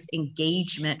always this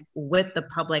engagement with the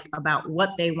public about what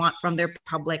they want from their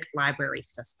public library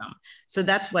system. So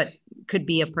that's what could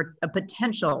be a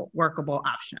potential workable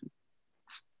option.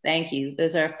 Thank you.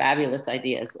 Those are fabulous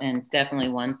ideas, and definitely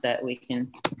ones that we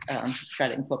can try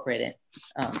to incorporate in.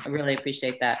 I really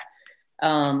appreciate that.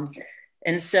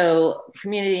 And so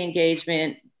community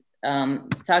engagement,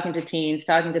 talking to teens,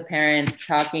 talking to parents,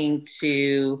 talking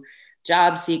to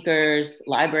job seekers,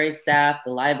 library staff,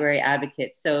 the library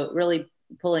advocates. So really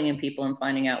pulling in people and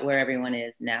finding out where everyone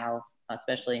is now,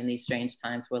 especially in these strange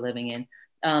times we're living in.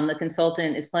 The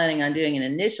consultant is planning on doing an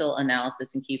initial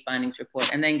analysis and key findings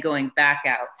report, and then going back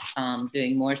out,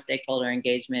 doing more stakeholder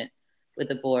engagement with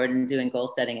the board and doing goal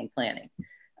setting and planning.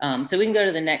 So we can go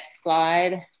to the next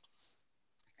slide.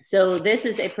 So this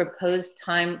is a proposed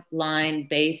timeline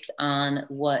based on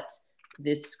what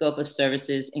this scope of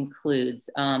services includes.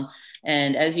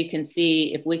 And as you can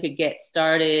see, if we could get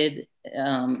started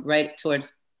right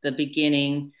towards the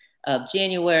beginning of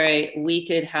January, we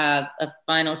could have a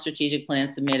final strategic plan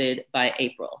submitted by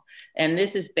April. And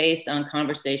this is based on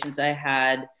conversations I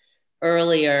had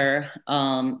earlier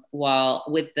while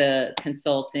with the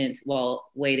consultant while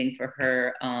waiting for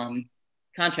her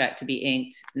contract to be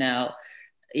inked. Now,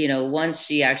 once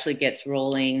she actually gets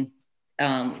rolling,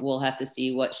 we'll have to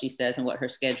see what she says and what her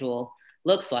schedule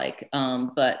looks like.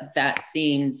 But that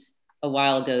seems a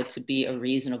while ago to be a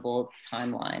reasonable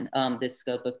timeline, this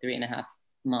scope of 3.5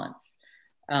 months.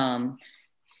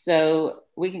 So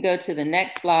we can go to the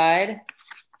next slide.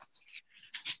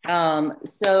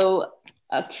 So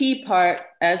a key part,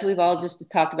 as we've all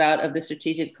just talked about, of the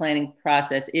strategic planning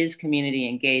process is community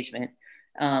engagement.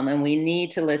 And we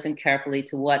need to listen carefully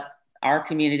to what our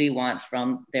community wants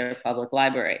from their public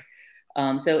library.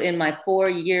 So in my 4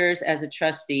 years as a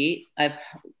trustee, I've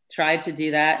tried to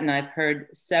do that, and I've heard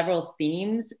several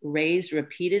themes raised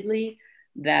repeatedly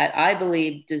that I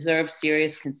believe deserve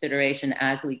serious consideration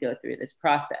as we go through this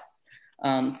process.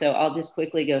 So I'll just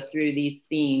quickly go through these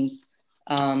themes.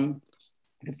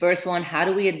 The first one, how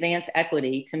do we advance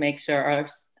equity to make sure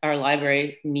our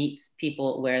library meets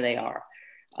people where they are?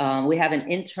 We have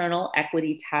an internal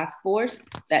equity task force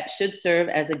that should serve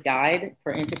as a guide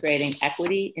for integrating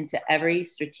equity into every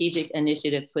strategic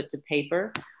initiative put to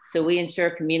paper. So we ensure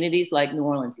communities like New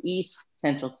Orleans East,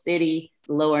 Central City,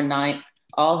 Lower Ninth,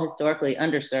 all historically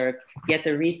underserved, get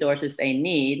the resources they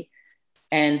need,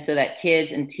 and so that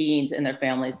kids and teens and their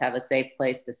families have a safe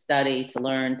place to study, to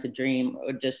learn, to dream,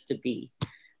 or just to be.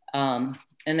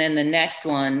 And then the next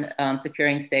one,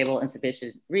 securing stable and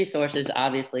sufficient resources.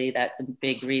 Obviously, that's a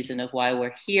big reason of why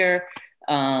we're here.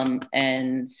 Again,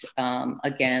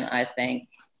 I thank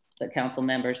the council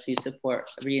members who support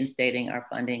reinstating our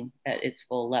funding at its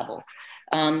full level.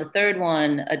 The third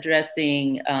one,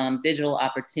 addressing digital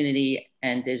opportunity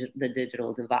and the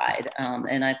digital divide.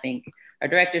 And I think our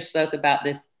director spoke about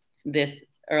this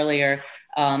earlier,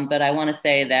 but I want to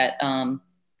say that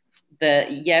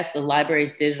yes, the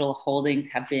library's digital holdings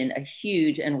have been a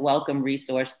huge and welcome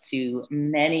resource to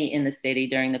many in the city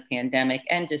during the pandemic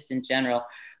and just in general.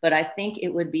 But I think it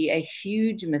would be a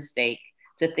huge mistake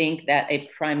to think that a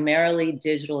primarily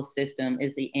digital system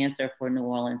is the answer for New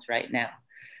Orleans right now.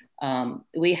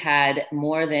 We had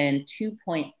more than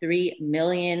 2.3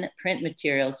 million print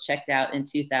materials checked out in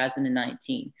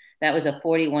 2019. That was a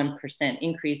 41%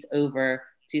 increase over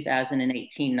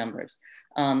 2018 numbers.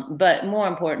 But more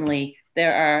importantly,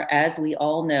 there are, as we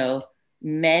all know,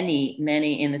 many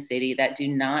in the city that do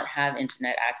not have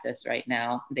internet access right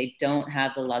now. They don't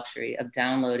have the luxury of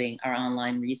downloading our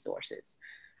online resources.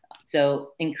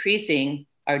 So increasing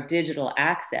our digital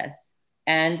access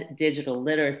and digital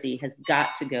literacy has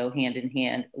got to go hand in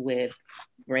hand with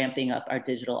ramping up our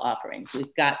digital offerings.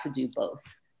 We've got to do both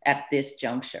at this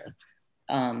juncture.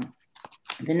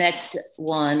 The next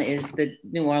one is the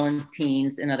New Orleans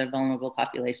teens and other vulnerable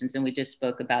populations, and we just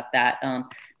spoke about that.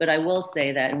 But I will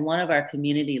say that in one of our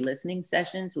community listening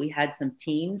sessions, we had some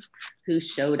teens who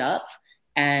showed up,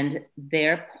 and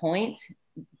their point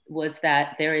was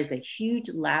that there is a huge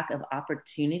lack of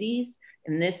opportunities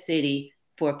in this city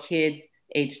for kids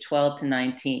aged 12 to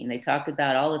 19. They talked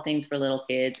about all the things for little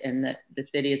kids and that the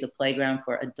city is a playground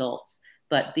for adults.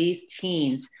 But these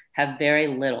teens have very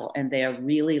little, and they are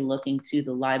really looking to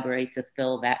the library to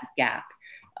fill that gap.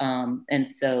 And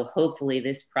so hopefully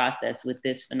this process with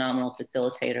this phenomenal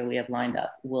facilitator we have lined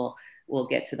up will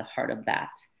get to the heart of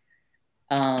that.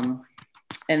 And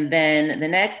then the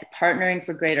next, partnering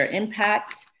for greater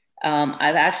impact.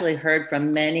 I've actually heard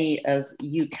from many of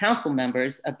you council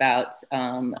members about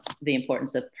the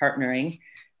importance of partnering.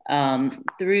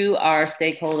 Through our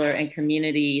stakeholder and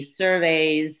community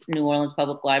surveys, New Orleans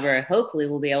Public Library hopefully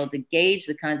will be able to gauge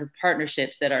the kinds of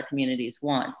partnerships that our communities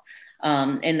want.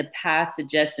 In the past,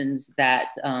 suggestions that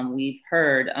we've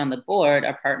heard on the board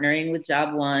are partnering with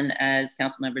Job One, as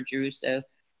Councilmember Giarrusso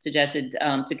suggested,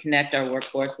 to connect our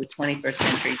workforce with 21st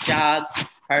century jobs,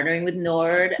 partnering with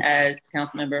NORD, as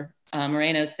Councilmember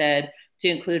Moreno said, to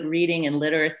include reading and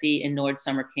literacy in NORD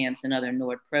summer camps and other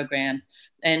NORD programs,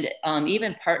 and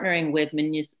even partnering with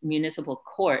municipal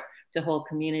court to hold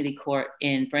community court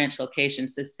in branch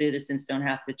locations so citizens don't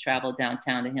have to travel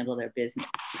downtown to handle their business.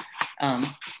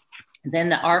 Then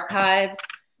the archives.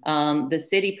 The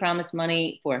city promised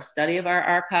money for a study of our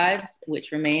archives,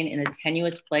 which remain in a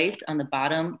tenuous place on the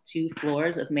bottom 2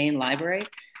 floors of main library.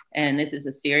 And this is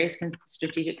a serious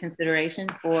strategic consideration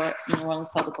for New Orleans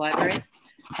Public Library.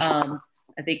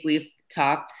 I think we've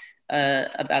talked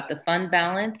about the fund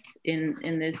balance in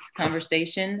this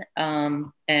conversation,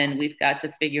 and we've got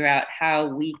to figure out how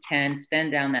we can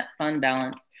spend down that fund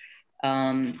balance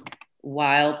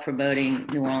while promoting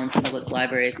New Orleans Public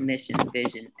Library's mission,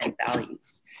 vision, and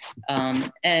values.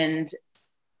 And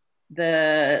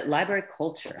the library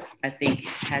culture, I think,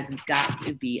 has got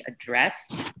to be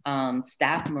addressed.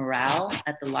 Staff morale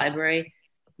at the library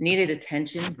needed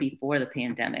attention before the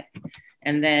pandemic.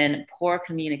 And then poor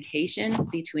communication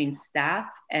between staff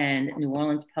and New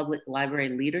Orleans Public Library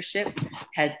leadership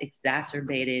has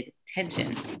exacerbated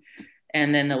tensions.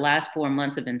 And then the last 4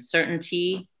 months of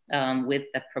uncertainty with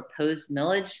the proposed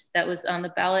millage that was on the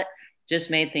ballot just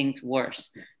made things worse.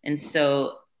 And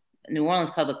so New Orleans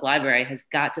Public Library has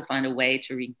got to find a way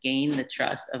to regain the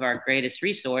trust of our greatest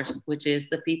resource, which is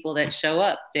the people that show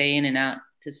up day in and out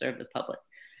to serve the public.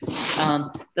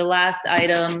 The last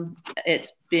item,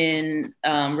 it's been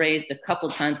raised a couple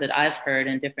times that I've heard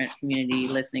in different community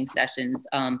listening sessions,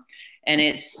 and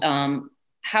it's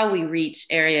how we reach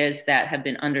areas that have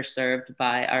been underserved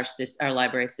by our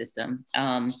library system.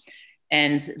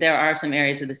 And there are some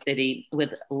areas of the city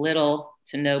with little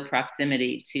to no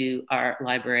proximity to our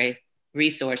library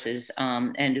resources,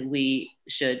 and we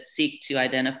should seek to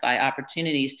identify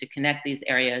opportunities to connect these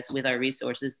areas with our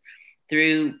resources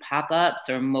through pop-ups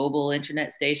or mobile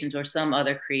internet stations or some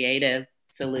other creative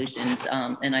solutions.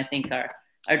 And I think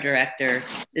our director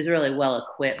is really well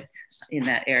equipped in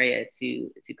that area to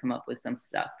come up with some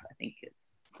stuff. I think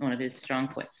it's one of his strong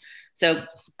points. So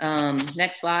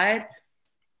next slide.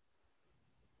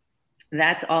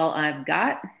 That's all I've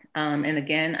got. And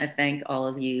again, I thank all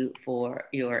of you for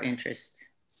your interest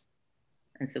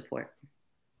and support.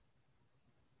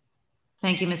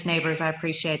 Thank you, Ms. Neighbors. I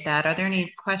appreciate that. Are there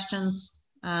any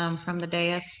questions from the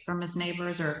dais from Ms.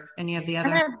 Neighbors or any of the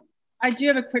other? I do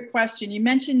have a quick question. You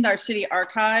mentioned our city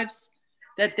archives,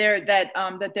 that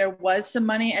there was some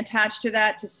money attached to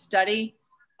that to study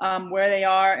where they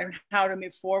are and how to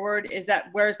move forward.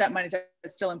 Where is that money? Is that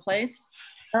still in place?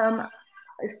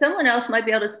 Someone else might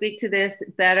be able to speak to this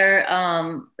better,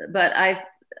 but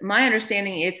my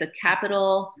understanding, it's a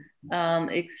capital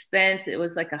expense. It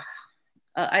was like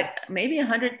maybe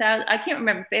 100,000. I can't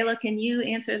remember. Fela, can you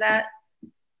answer that?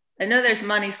 I know there's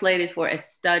money slated for a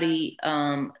study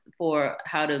for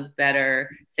how to better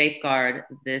safeguard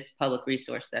this public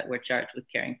resource that we're charged with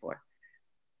caring for.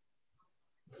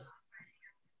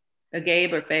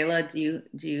 Gabe or Fela, do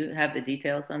you have the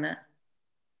details on that?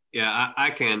 Yeah, I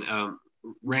can.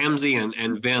 Ramsey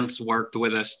and Vince worked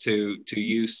with us to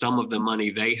use some of the money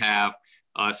they have.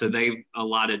 So they've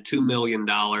allotted $2 million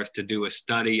to do a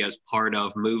study as part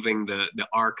of moving the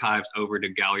archives over to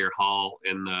Gallier Hall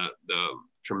in the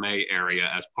Tremay area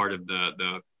as part of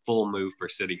the full move for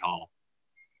City Hall.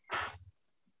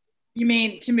 You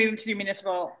mean to move to the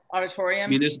municipal auditorium?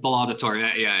 Municipal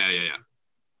auditorium, yeah.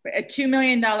 A $2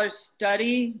 million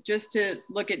study just to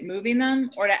look at moving them,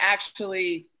 or to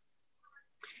actually?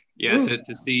 Yeah,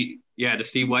 to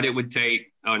see what it would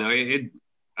take. Oh no,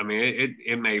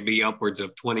 it may be upwards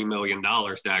of $20 million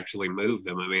to actually move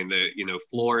them. I mean,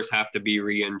 floors have to be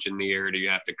re-engineered. You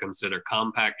have to consider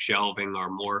compact shelving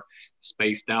or more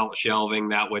spaced out shelving.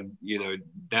 That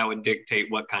would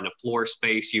dictate what kind of floor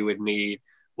space you would need,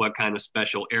 what kind of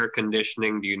special air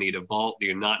conditioning. Do you need a vault? Do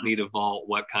you not need a vault?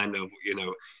 What kind of,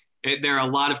 there are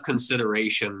a lot of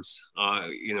considerations.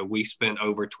 We spent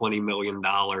over $20 million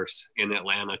in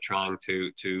Atlanta trying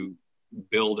to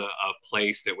build a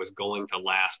place that was going to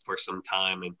last for some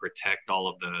time and protect all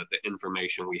of the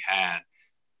information we had.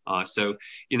 So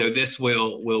this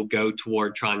will go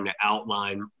toward trying to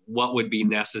outline what would be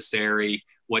necessary,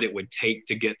 what it would take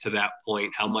to get to that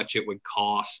point, how much it would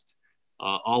cost.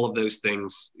 All of those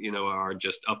things, are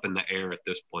just up in the air at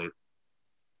this point.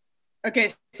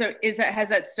 Okay, so has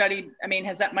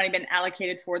that money been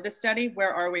allocated for the study?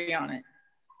 Where are we on it?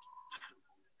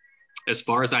 As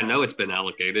far as I know, it's been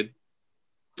allocated.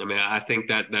 I mean, I think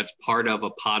that's part of a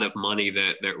pot of money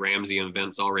that Ramsey and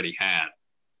Vince already had.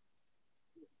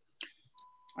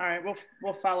 All right,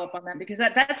 we'll follow up on that, because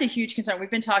that's a huge concern. We've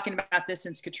been talking about this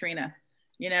since Katrina.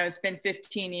 It's been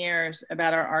 15 years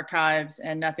about our archives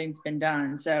and nothing's been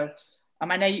done. So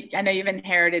I know you've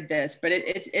inherited this, but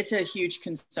it's a huge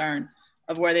concern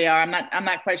of where they are. I'm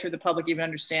not quite sure the public even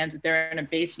understands that they're in a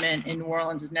basement in New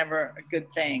Orleans is never a good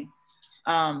thing.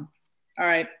 All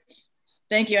right,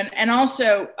 thank you. And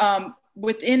also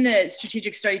within the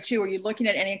strategic study too, are you looking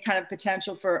at any kind of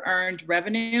potential for earned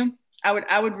revenue?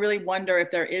 I would really wonder if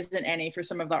there isn't any for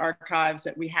some of the archives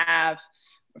that we have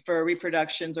for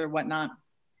reproductions or whatnot.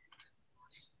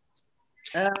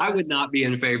 I would not be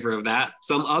in favor of that.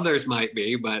 Some others might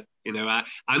be, but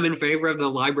I'm in favor of the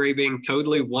library being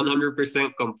totally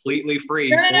 100% completely free.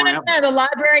 No. The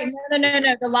library,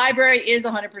 no. The library is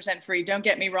 100% free. Don't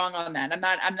get me wrong on that.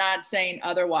 I'm not saying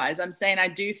otherwise. I'm saying I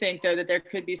do think though that there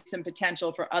could be some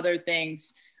potential for other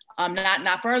things,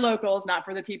 not for our locals, not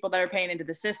for the people that are paying into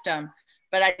the system,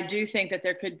 but I do think that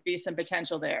there could be some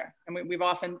potential there, and we've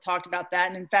often talked about that.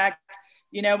 And in fact,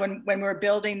 when we're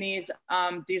building these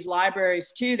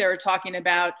libraries too, they were talking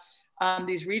about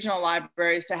these regional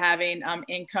libraries to having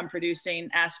income producing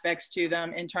aspects to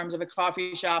them in terms of a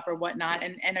coffee shop or whatnot.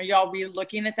 And are y'all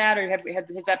re-looking at that, or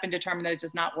has that been determined that it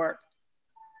does not work?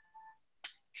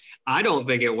 I don't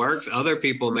think it works. Other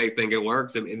people may think it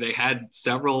works. I mean, they had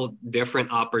several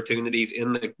different opportunities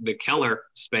in the Keller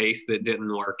space that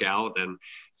didn't work out. And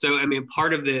so, I mean,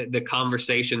 part of the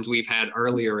conversations we've had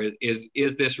earlier is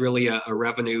this really a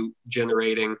revenue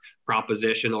generating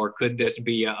proposition, or could this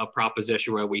be a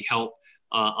proposition where we help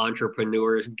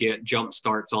entrepreneurs get jump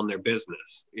starts on their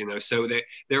business? So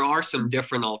there are some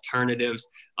different alternatives.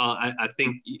 I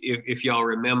think if y'all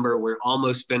remember, we're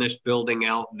almost finished building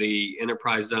out the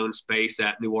enterprise zone space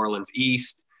at New Orleans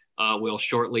East. We'll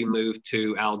shortly move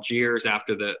to Algiers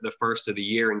after the first of the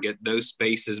year and get those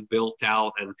spaces built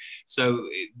out. And so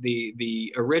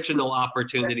the original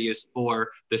opportunity is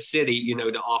for the city,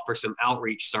 to offer some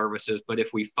outreach services. But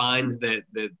if we find that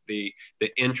the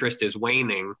interest is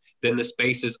waning, then the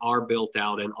spaces are built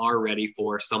out and are ready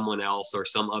for someone else or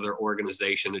some other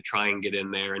organization to try and get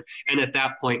in there. And at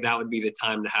that point, that would be the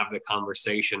time to have the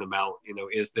conversation about,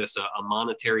 is this a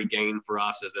monetary gain for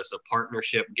us? Is this a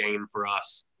partnership gain for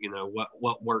us?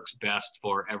 What works best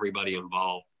for everybody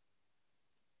involved?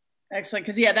 Excellent,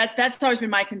 because yeah, that's always been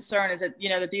my concern, is that, you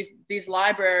know, that these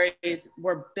libraries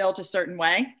were built a certain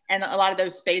way, and a lot of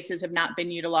those spaces have not been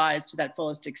utilized to that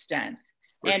fullest extent.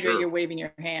 For Andrea, sure. you're waving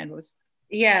your hand. Was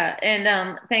Yeah,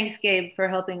 and thanks, Gabe, for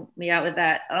helping me out with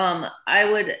that. I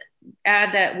would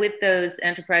add that with those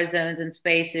enterprise zones and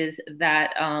spaces,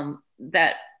 that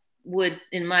that would,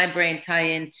 in my brain, tie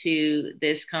into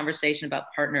this conversation about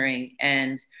partnering,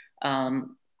 and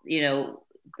you know,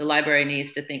 the library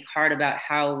needs to think hard about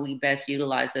how we best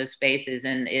utilize those spaces.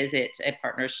 And is it a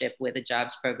partnership with a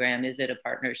jobs program? Is it a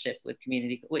partnership with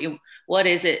community? What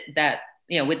is it that,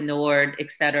 you know, with NORD,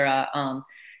 et cetera?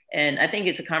 And I think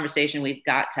it's a conversation we've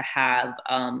got to have.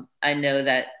 I know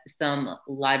that some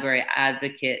library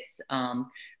advocates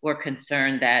were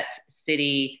concerned that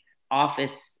city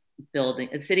offices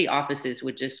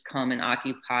would just come and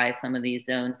occupy some of these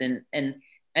zones. And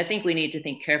I think we need to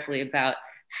think carefully about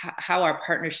how our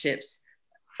partnerships,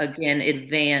 again,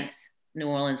 advance New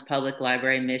Orleans Public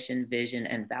Library mission, vision,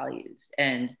 and values.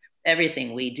 And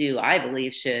everything we do, I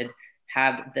believe, should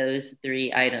have those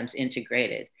three items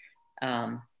integrated,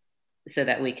 so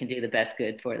that we can do the best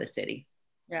good for the city.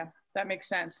 Yeah, that makes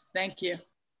sense. Thank you.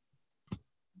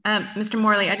 Mr.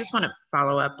 Morley, I just want to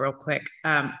follow up real quick.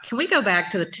 Can we go back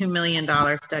to the $2 million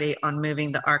study on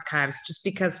moving the archives, just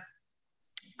because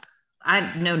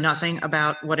I know nothing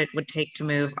about what it would take to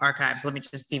move archives. Let me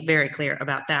just be very clear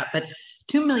about that. But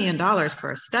 $2 million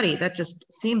for a study, that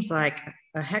just seems like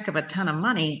a heck of a ton of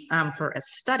money for a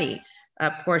study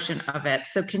portion of it.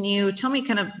 So can you tell me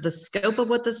kind of the scope of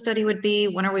what the study would be?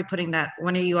 When are we putting that?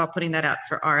 When are you all putting that out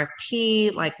for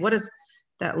RFP? Like, what does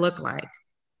that look like?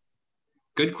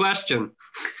 Good question.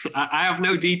 I have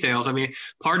no details. I mean,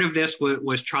 part of this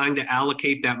was trying to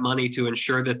allocate that money to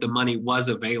ensure that the money was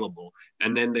available.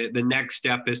 And then the next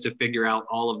step is to figure out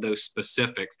all of those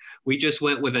specifics. We just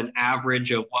went with an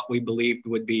average of what we believed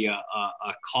would be a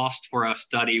cost for a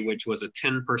study, which was a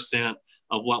 10%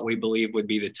 of what we believe would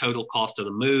be the total cost of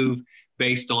the move,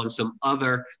 based on some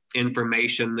other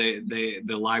information the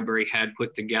library had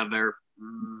put together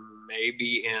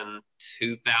maybe in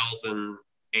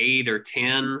 2008 or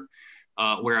 10,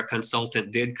 where a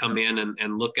consultant did come in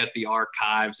and look at the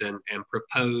archives and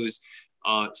propose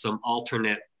some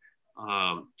alternate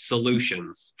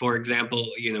solutions. For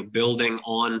example, you know, building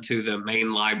onto the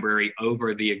main library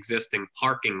over the existing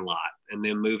parking lot and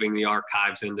then moving the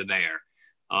archives into there.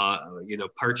 You know,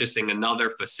 purchasing another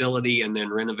facility and then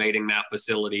renovating that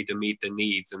facility to meet the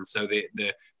needs. And so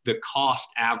the cost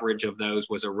average of those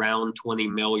was around 20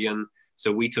 million.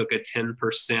 So we took a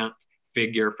 10%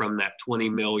 figure from that 20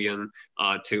 million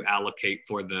to allocate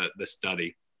for the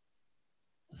study.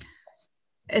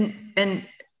 And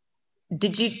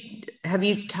have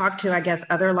you talked to, I guess,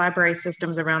 other library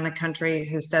systems around the country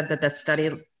who said that the study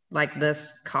like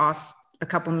this costs a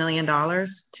couple $1 million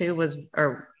too?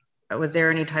 Was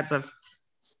there any type of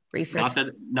research?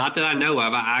 Not that I know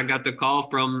of. I got the call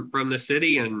from the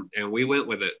city and we went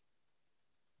with it.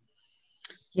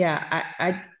 Yeah,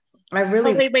 I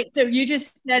really. Oh, wait. So you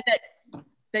just said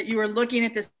that you were looking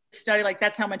at this study, like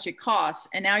that's how much it costs.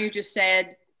 And now you just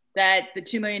said that the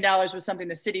 $2 million was something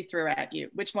the city threw at you.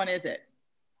 Which one is it?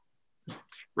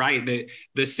 Right.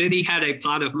 The city had a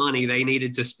pot of money they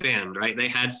needed to spend, right? They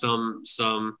had some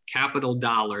capital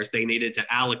dollars they needed to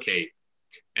allocate.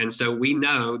 And so we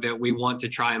know that we want to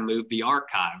try and move the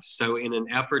archives. So in an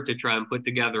effort to try and put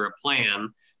together a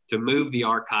plan to move the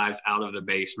archives out of the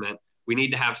basement, we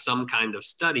need to have some kind of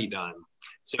study done.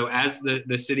 So as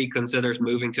the city considers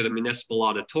moving to the municipal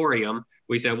auditorium,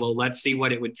 we said, well, let's see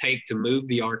what it would take to move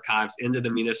the archives into the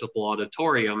municipal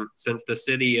auditorium, since the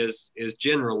city is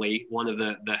generally one of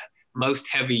the most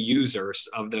heavy users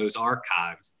of those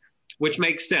archives, which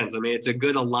makes sense. I mean, it's a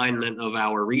good alignment of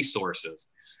our resources.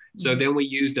 So then we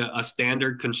used a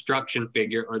standard construction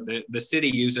figure, or the city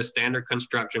used a standard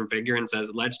construction figure and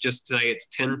says, let's just say it's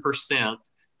 10%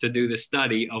 to do the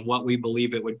study of what we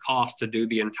believe it would cost to do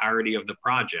the entirety of the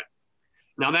project.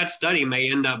 Now that study may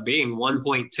end up being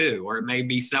 1.2, or it may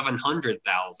be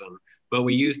 700,000, but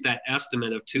we used that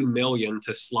estimate of 2 million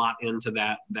to slot into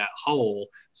that hole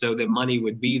so that money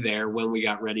would be there when we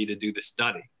got ready to do the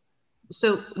study.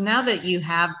 So now that you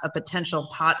have a potential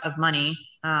pot of money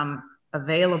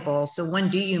available, so when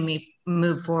do you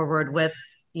move forward with,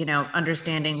 you know,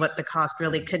 understanding what the cost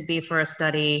really could be for a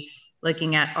study,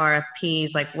 looking at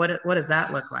RFPs? Like what does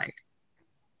that look like?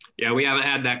 Yeah, we haven't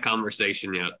had that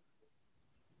conversation yet.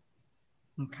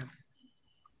 Okay.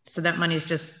 So that money is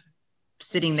just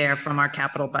sitting there from our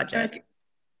capital budget. Okay.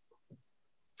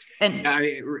 And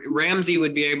Ramsey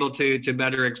would be able to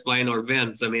better explain, or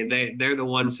Vince. I mean, they're the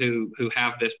ones who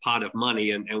have this pot of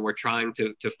money, and we're trying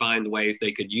to find ways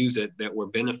they could use it that were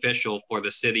beneficial for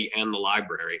the city and the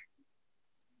library.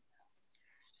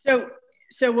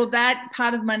 So will that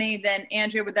pot of money then,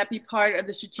 Andrea, would that be part of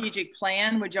the strategic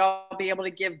plan? Would y'all be able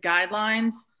to give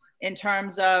guidelines in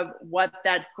terms of what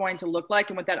that's going to look like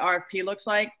and what that RFP looks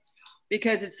like?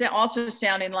 Because it's also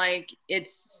sounding like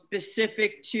it's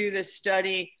specific to the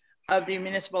study of the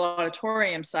municipal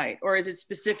auditorium site, or is it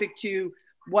specific to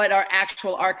what our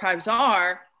actual archives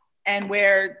are and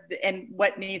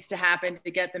what needs to happen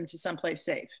to get them to someplace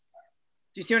safe?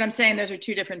 Do you see what I'm saying? Those are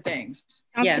two different things.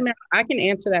 Yeah, I can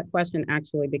answer that question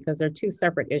actually, because they're two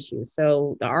separate issues.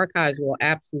 So the archives will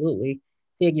absolutely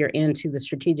figure into the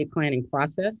strategic planning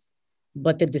process,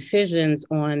 but the decisions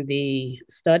on the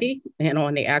study and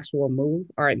on the actual move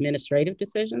are administrative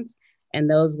decisions, and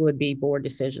those would be board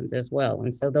decisions as well.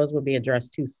 And so those would be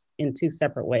addressed in two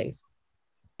separate ways.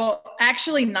 Well,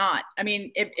 actually not. I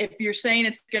mean, if you're saying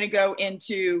it's going to go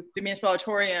into the municipal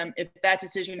auditorium, if that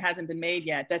decision hasn't been made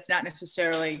yet, that's not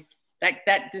necessarily,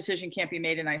 that decision can't be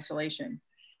made in isolation.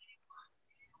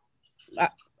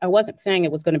 I wasn't saying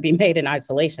it was going to be made in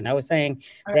isolation. I was saying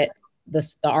that the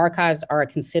archives are a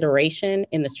consideration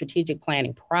in the strategic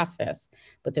planning process,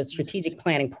 but the strategic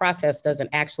planning process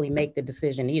doesn't actually make the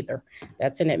decision either.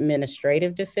 That's an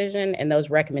administrative decision, and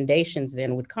those recommendations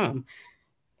then would come.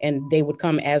 And they would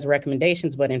come as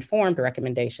recommendations, but informed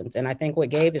recommendations. And I think what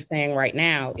Gabe is saying right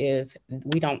now is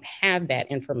we don't have that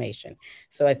information.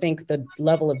 So I think the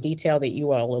level of detail that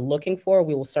you all are looking for,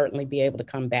 we will certainly be able to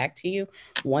come back to you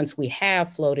once we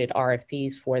have floated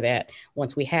RFPs for that,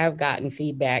 once we have gotten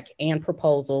feedback and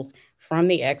proposals from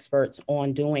the experts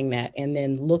on doing that, and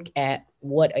then look at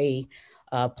what a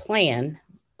plan,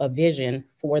 a vision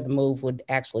for the move would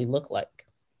actually look like.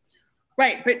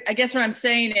 Right, but I guess what I'm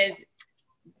saying is,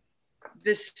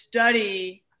 this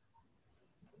study,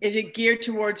 is it geared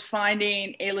towards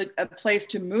finding a place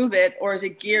to move it, or is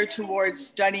it geared towards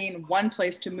studying one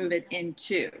place to move it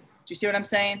into? Do you see what I'm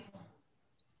saying?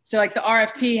 So like the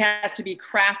RFP has to be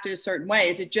crafted a certain way.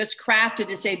 Is it just crafted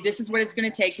to say, this is what it's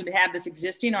going to take to have this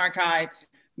existing archive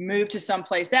move to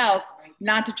someplace else,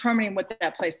 not determining what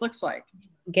that place looks like?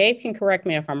 Gabe can correct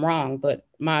me if I'm wrong, but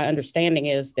my understanding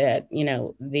is that, you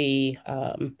know, the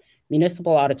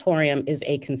municipal auditorium is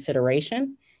a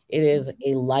consideration. It is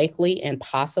a likely and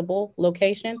possible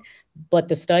location, but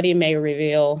the study may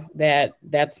reveal that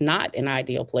that's not an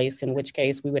ideal place, in which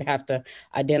case we would have to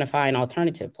identify an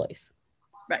alternative place.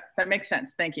 Right, that makes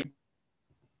sense. Thank you.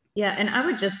 Yeah, and I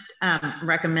would just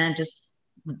recommend just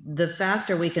the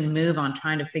faster we can move on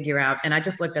trying to figure out, and I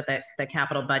just looked at the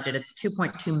capital budget, it's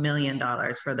 $2.2 million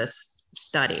for this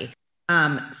study.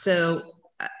 So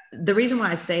the reason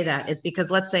why I say that is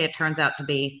because let's say it turns out to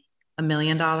be $1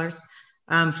 million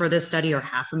for this study, or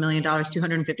 $500,000,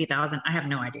 $250,000. I have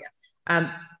no idea.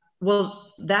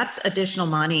 Well, that's additional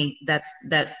money that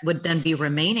would then be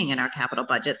remaining in our capital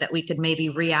budget that we could maybe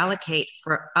reallocate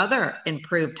for other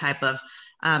improved type of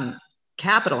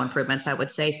capital improvements, I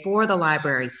would say, for the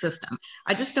library system.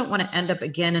 I just don't want to end up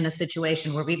again in a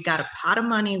situation where we've got a pot of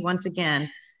money once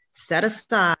again set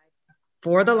aside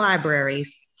for the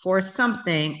libraries for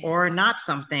something or not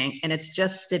something, and it's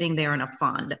just sitting there in a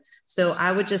fund. So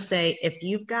I would just say, if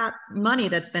you've got money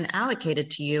that's been allocated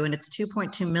to you and it's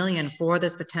 2.2 million for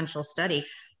this potential study,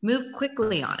 move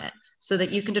quickly on it so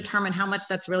that you can determine how much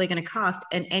that's really going to cost,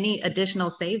 and any additional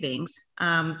savings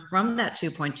from that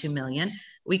 2.2 million,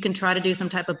 we can try to do some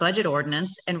type of budget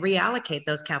ordinance and reallocate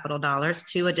those capital dollars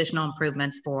to additional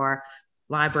improvements for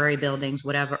library buildings,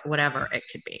 whatever it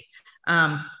could be.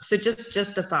 So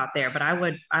just a thought there, but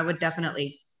I would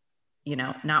definitely, you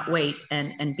know, not wait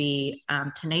and be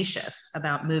tenacious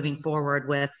about moving forward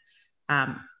with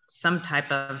some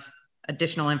type of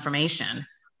additional information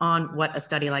on what a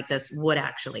study like this would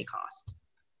actually cost.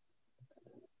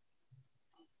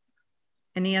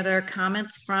 Any other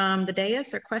comments from the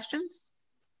dais or questions?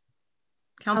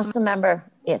 Council member,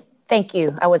 yes, thank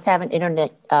you. I was having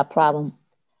internet problem.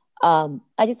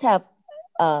 I just have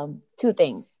two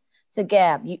things. So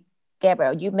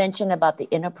Gabrielle, you mentioned about the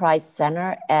Enterprise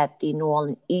Center at the New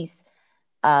Orleans East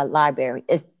Library.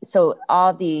 So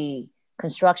all the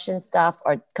construction stuff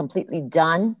are completely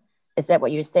done? Is that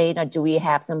what you're saying? Or do we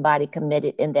have somebody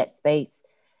committed in that space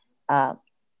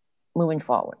moving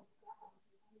forward?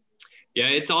 Yeah,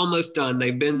 it's almost done.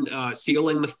 They've been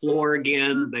sealing the floor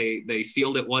again. They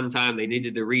sealed it one time. They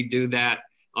needed to redo that.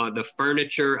 The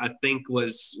furniture, I think,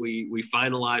 we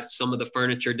finalized some of the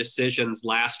furniture decisions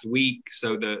last week.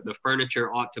 So the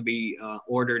furniture ought to be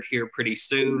ordered here pretty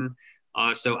soon.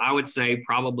 So I would say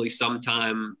probably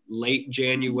sometime late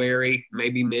January,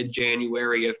 maybe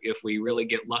mid-January, if we really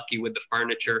get lucky with the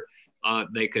furniture,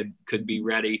 they could be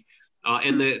ready.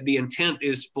 And the intent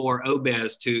is for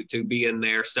OBES to be in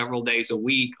there several days a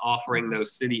week offering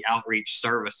those city outreach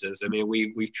services. I mean,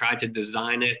 we've tried to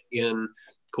design it in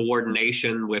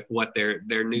coordination with what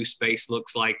their new space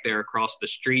looks like there across the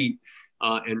street,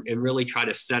 and really try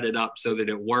to set it up so that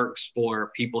it works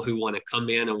for people who want to come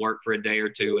in and work for a day or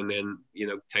two and then,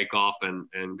 take off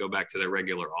and go back to their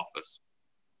regular office.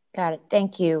 Got it.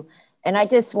 Thank you. And I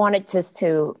just wanted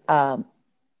to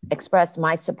express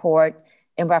my support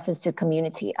in reference to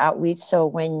community outreach. So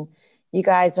when you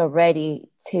guys are ready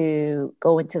to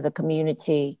go into the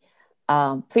community,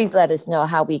 please let us know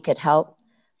how we could help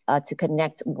to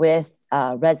connect with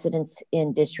residents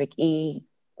in District E,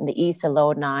 in the East, the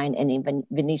Lower 9, and even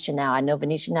Venetia Now. I know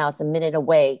Venetia Now is a minute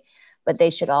away, but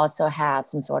they should also have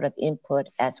some sort of input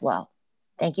as well.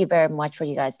 Thank you very much for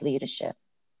you guys' leadership.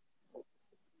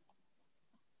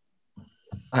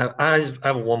 I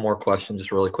have one more question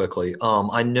just really quickly.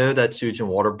 I know that Sewage and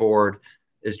Water Board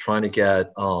is trying to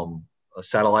get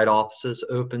satellite offices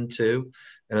open too.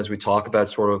 And as we talk about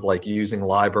sort of like using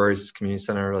libraries as community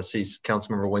center, I see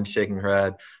Councilmember Wynn shaking her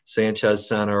head. Sanchez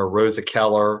Center, Rosa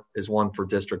Keller is one for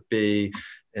District B,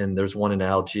 and there's one in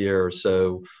Algiers.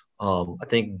 So I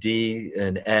think D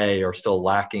and A are still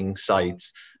lacking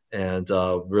sites, and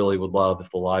really would love if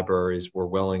the libraries were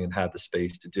willing and had the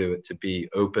space to do it, to be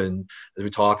open. As we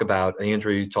talk about,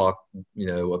 Andrew, you talk,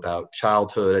 about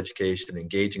childhood education,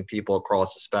 engaging people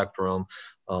across the spectrum,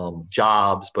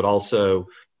 jobs, but also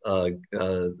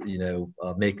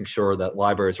making sure that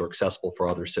libraries are accessible for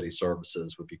other city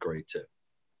services would be great too.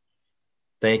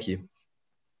 Thank you.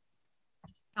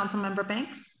 Councilmember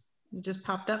Banks, you just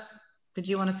popped up. Did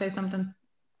you want to say something?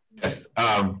 Yes.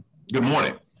 Good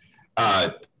morning.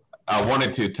 I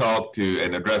wanted to talk to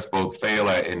and address both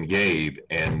Fela and Gabe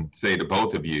and say to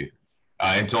both of you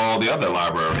and to all the other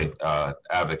library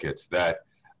advocates that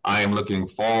I am looking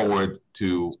forward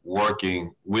to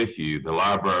working with you. The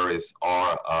libraries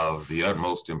are of the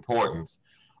utmost importance,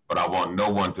 but I want no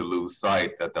one to lose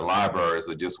sight that the libraries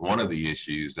are just one of the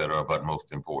issues that are of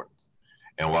utmost importance.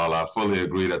 And while I fully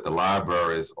agree that the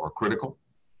libraries are critical,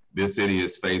 this city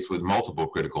is faced with multiple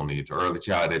critical needs: early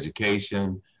child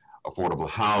education, affordable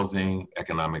housing,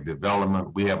 economic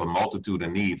development. We have a multitude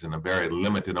of needs and a very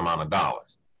limited amount of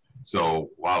dollars. So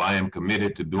while I am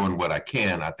committed to doing what I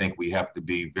can, I think we have to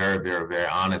be very, very, very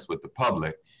honest with the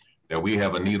public that we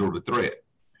have a needle to thread.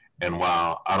 And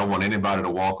while I don't want anybody to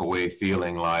walk away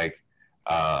feeling like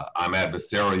I'm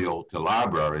adversarial to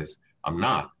libraries, I'm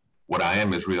not. What I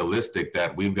am is realistic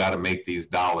that we've got to make these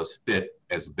dollars fit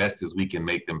as best as we can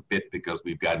make them fit, because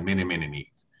we've got many, many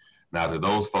needs. Now, to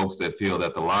those folks that feel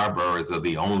that the libraries are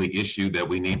the only issue that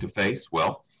we need to face,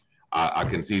 well, I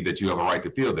can see that you have a right to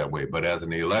feel that way. But as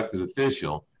an elected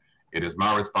official, it is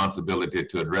my responsibility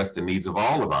to address the needs of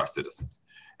all of our citizens.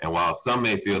 And while some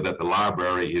may feel that the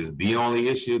library is the only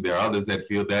issue, there are others that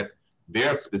feel that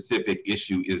their specific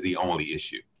issue is the only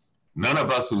issue. None of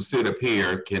us who sit up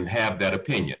here can have that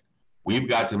opinion. We've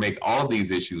got to make all of these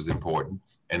issues important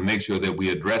and make sure that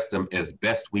we address them as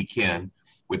best we can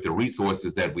with the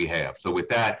resources that we have. So with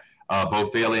that,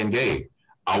 both Fela and Gabe,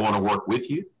 I want to work with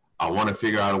you. I want to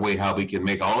figure out a way how we can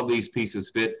make all of these pieces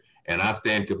fit, and I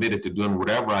stand committed to doing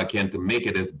whatever I can to make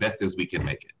it as best as we can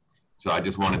make it. So I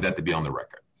just wanted that to be on the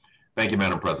record. Thank you,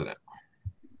 Madam President.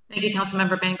 Thank you,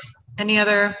 Councilmember Banks. Any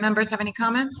other members have any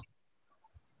comments?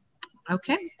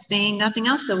 Okay, seeing nothing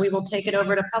else, so we will take it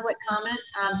over to public comment.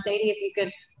 Sadie, if you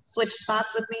could switch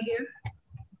spots with me here.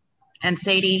 And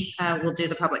Sadie will do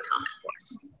the public comment for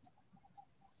us.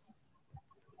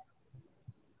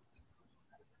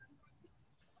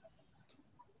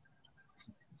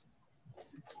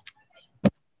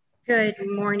 Good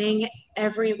morning,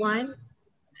 everyone.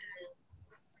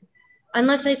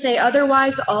 Unless I say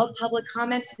otherwise, all public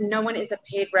comments, no one is a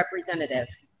paid representative.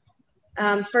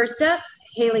 First up,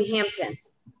 Haley Hampton.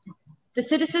 The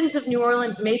citizens of New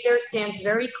Orleans made their stance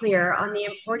very clear on the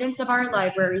importance of our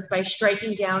libraries by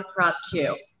striking down Prop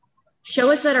 2.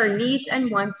 Show us that our needs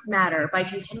and wants matter by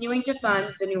continuing to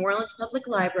fund the New Orleans Public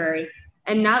Library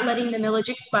and not letting the millage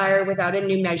expire without a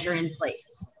new measure in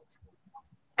place.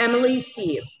 Emily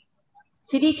Steve.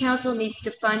 City Council needs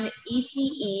to fund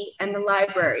ECE and the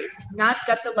libraries, not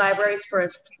gut the libraries for a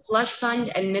slush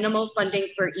fund and minimal funding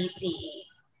for ECE.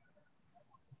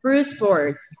 Bruce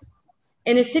Boards.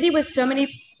 In a city with so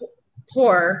many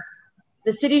poor,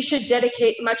 the city should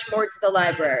dedicate much more to the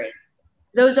library.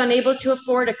 Those unable to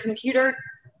afford a computer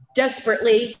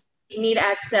desperately need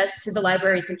access to the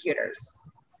library computers.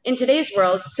 In today's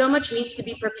world, so much needs to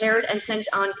be prepared and sent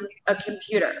on a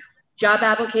computer, job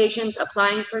applications,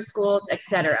 applying for schools,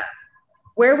 etc.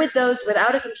 Where would those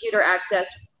without a computer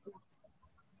access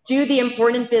do the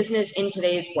important business in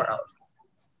today's world?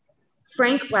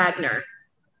 Frank Wagner.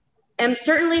 Am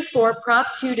certainly for Prop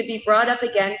 2 to be brought up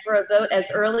again for a vote as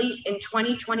early in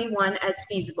 2021 as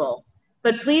feasible,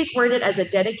 but please word it as a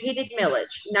dedicated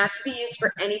millage, not to be used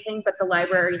for anything but the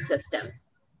library system.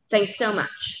 Thanks so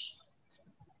much.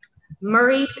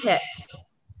 Murray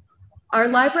Pitts. Our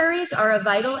libraries are a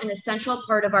vital and essential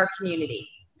part of our community.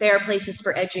 They are places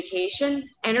for education,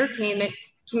 entertainment,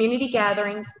 community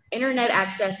gatherings, internet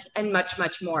access, and much,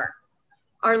 much more.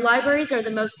 Our libraries are the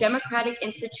most democratic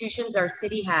institutions our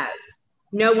city has.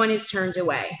 No one is turned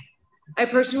away. I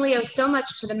personally owe so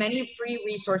much to the many free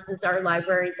resources our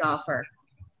libraries offer.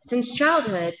 Since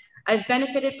childhood, I've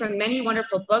benefited from many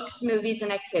wonderful books, movies,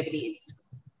 and activities.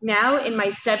 Now, in my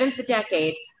 7th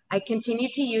decade, I continue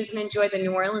to use and enjoy the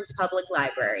New Orleans Public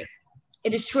Library.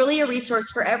 It is truly a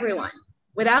resource for everyone,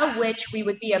 without which we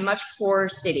would be a much poorer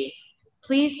city.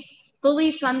 Please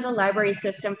fully fund the library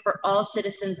system for all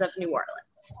citizens of New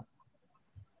Orleans.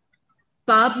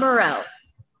 Bob Morrell.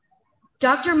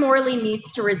 Dr. Morley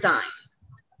needs to resign.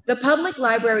 The public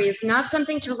library is not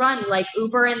something to run like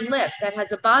Uber and Lyft that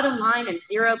has a bottom line and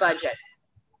zero budget.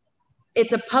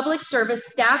 It's a public service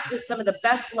staffed with some of the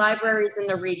best libraries in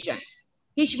the region.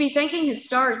 He should be thanking his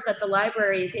stars that the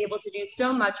library is able to do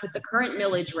so much with the current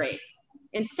millage rate.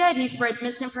 Instead, he spreads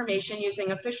misinformation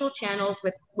using official channels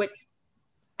with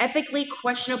ethically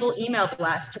questionable email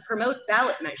blasts to promote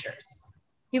ballot measures.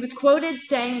 He was quoted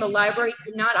saying the library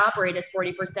could not operate at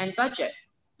 40% budget,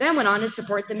 then went on to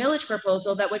support the millage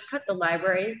proposal that would cut the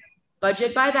library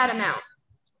budget by that amount.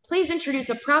 Please introduce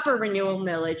a proper renewal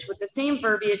millage with the same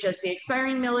verbiage as the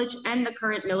expiring millage and the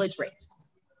current millage rate.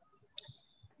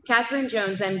 Catherine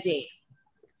Jones, MD.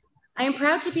 I am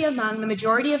proud to be among the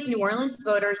majority of New Orleans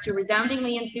voters who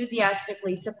resoundingly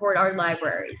enthusiastically support our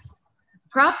libraries.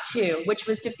 Prop 2, which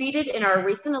was defeated in our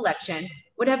recent election,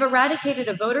 would have eradicated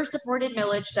a voter-supported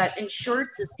millage that ensured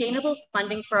sustainable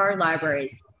funding for our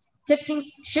libraries,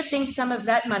 shifting some of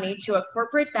that money to a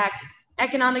corporate-backed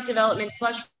economic development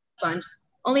slush fund,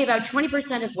 only about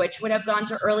 20% of which would have gone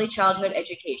to early childhood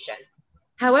education.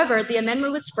 However, the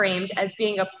amendment was framed as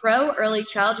being a pro-early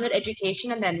childhood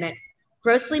education amendment,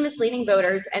 grossly misleading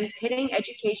voters and pitting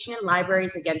education and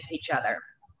libraries against each other.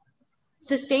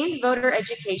 Sustained voter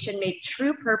education made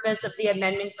true purpose of the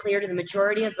amendment clear to the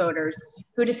majority of voters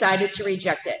who decided to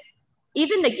reject it.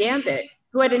 Even the Gambit,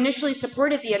 who had initially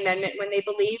supported the amendment when they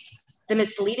believed the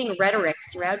misleading rhetoric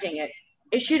surrounding it,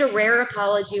 issued a rare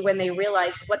apology when they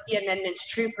realized what the amendment's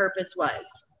true purpose was.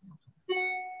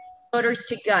 Voters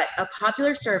to gut a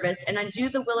popular service and undo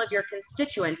the will of your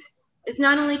constituents is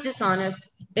not only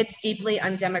dishonest, it's deeply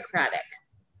undemocratic.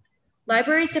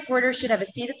 Library supporters should have a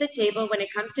seat at the table when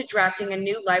it comes to drafting a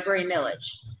new library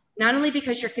millage, not only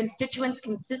because your constituents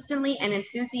consistently and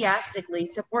enthusiastically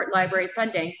support library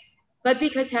funding, but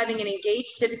because having an engaged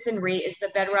citizenry is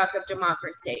the bedrock of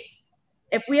democracy.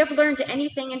 If we have learned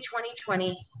anything in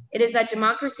 2020, it is that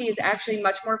democracy is actually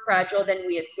much more fragile than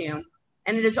we assume,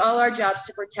 and it is all our jobs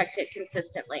to protect it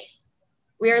consistently.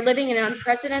 We are living in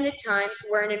unprecedented times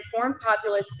where an informed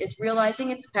populace is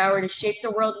realizing its power to shape the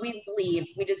world we believe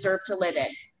we deserve to live in.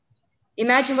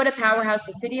 Imagine what a powerhouse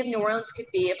the city of New Orleans could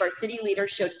be if our city leaders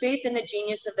showed faith in the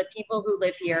genius of the people who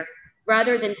live here,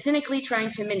 rather than cynically trying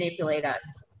to manipulate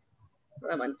us.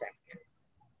 Hold on one second.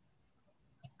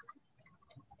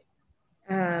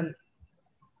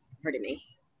 Pardon me.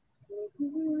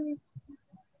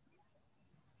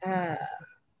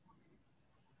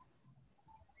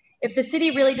 If the city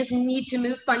really doesn't need to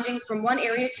move funding from one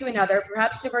area to another,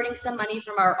 perhaps diverting some money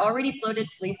from our already bloated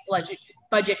police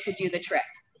budget could do the trick.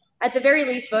 At the very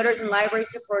least, voters and library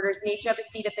supporters need to have a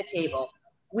seat at the table.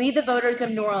 We, the voters of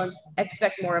New Orleans,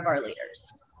 expect more of our leaders.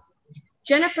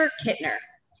 Jennifer Kittner.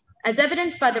 As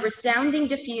evidenced by the resounding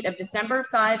defeat of December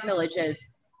 5 millages,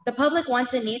 the public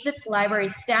wants and needs its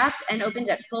libraries staffed and opened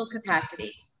at full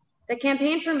capacity. The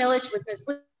campaign for millage was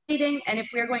misleading, and if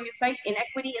we are going to fight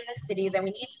inequity in the city, then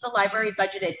we need the library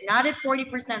budgeted not at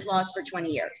 40% loss for 20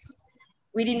 years.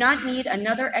 We do not need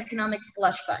another economic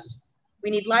slush fund. We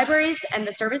need libraries and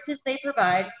the services they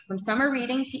provide, from summer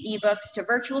reading to ebooks to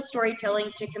virtual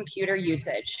storytelling to computer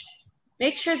usage.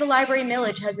 Make sure the library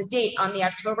millage has a date on the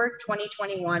October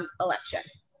 2021 election.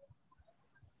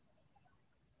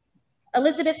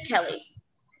 Elizabeth Kelly.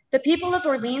 The people of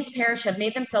Orleans Parish have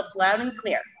made themselves loud and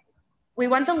clear. We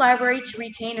want the library to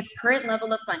retain its current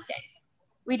level of funding.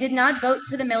 We did not vote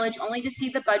for the millage only to see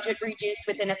the budget reduced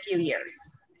within a few years.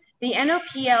 The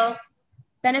NOPL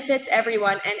benefits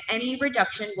everyone, and any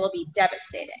reduction will be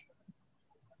devastating.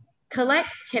 Colette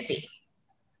Tippy.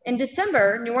 In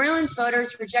December, New Orleans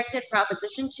voters rejected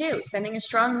Proposition 2, sending a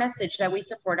strong message that we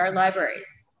support our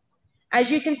libraries.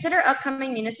 As you consider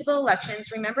upcoming municipal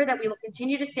elections, remember that we will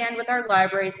continue to stand with our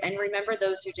libraries and remember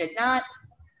those who did not.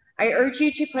 I urge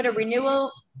you to put a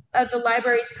renewal of the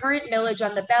library's current millage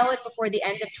on the ballot before the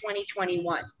end of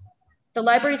 2021. The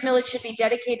library's millage should be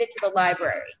dedicated to the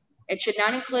library. It should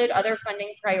not include other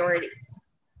funding priorities.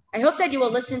 I hope that you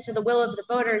will listen to the will of the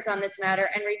voters on this matter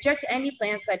and reject any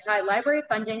plans that tie library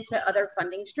funding to other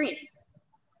funding streams.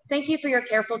 Thank you for your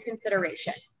careful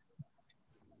consideration.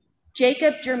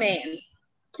 Jacob Germain.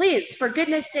 Please, for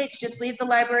goodness sakes, just leave the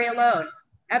library alone.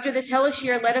 After this hellish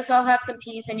year, let us all have some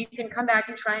peace and you can come back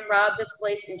and try and rob this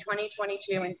place in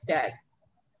 2022 instead.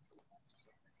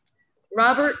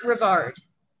 Robert Rivard.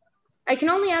 I can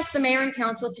only ask the mayor and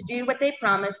council to do what they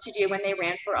promised to do when they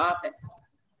ran for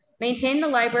office. Maintain the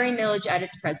library millage at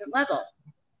its present level.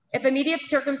 If immediate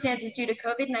circumstances due to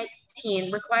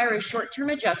COVID-19 require a short-term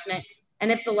adjustment,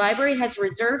 and if the library has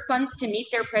reserved funds to meet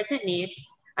their present needs,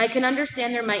 I can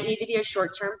understand there might need to be a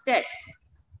short-term fix.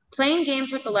 Playing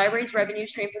games with the library's revenue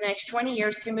stream for the next 20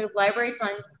 years to move library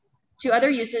funds to other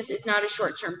uses is not a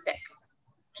short-term fix.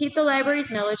 Keep the library's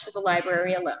millage for the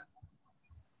library alone.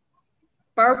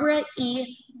 Barbara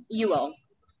E. Ewell.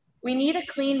 We need a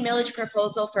clean millage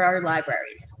proposal for our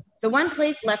libraries. The one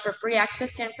place left for free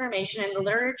access to information and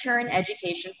literature and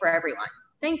education for everyone.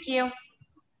 Thank you.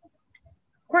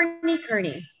 Courtney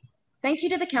Kearney. Thank you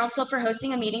to the council for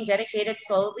hosting a meeting dedicated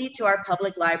solely to our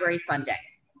public library funding.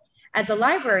 As a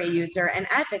library user and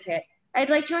advocate, I'd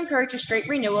like to encourage a straight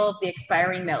renewal of the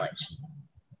expiring millage.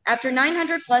 After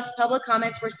 900 plus public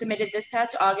comments were submitted this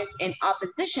past August in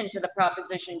opposition to the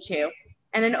Proposition 2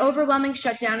 and an overwhelming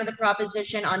shutdown of the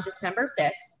proposition on December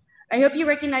 5th, I hope you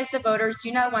recognize the voters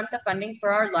do not want the funding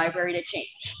for our library to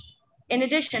change. In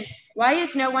addition, why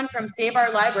is no one from Save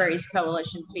Our Libraries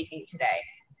Coalition speaking today?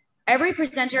 Every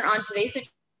presenter on today's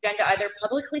agenda either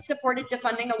publicly supported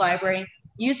defunding the library,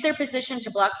 used their position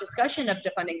to block discussion of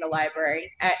defunding the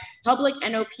library at public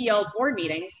NOPL board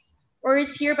meetings, or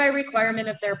is here by requirement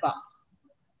of their boss.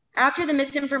 After the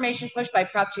misinformation pushed by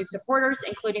Prop 2 supporters,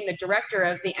 including the director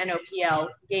of the NOPL,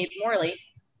 Gabe Morley,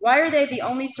 why are they the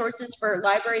only sources for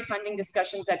library funding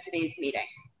discussions at today's meeting?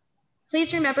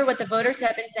 Please remember what the voters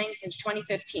have been saying since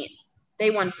 2015. They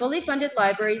want fully funded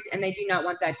libraries and they do not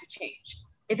want that to change.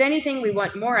 If anything, we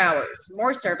want more hours,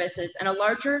 more services, and a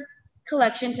larger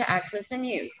collection to access and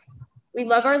use. We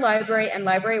love our library and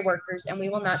library workers, and we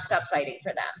will not stop fighting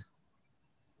for them.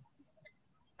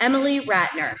 Emily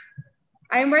Ratner.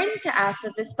 I am writing to ask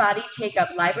that this body take up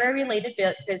library-related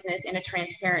business in a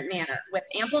transparent manner, with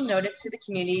ample notice to the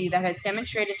community that has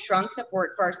demonstrated strong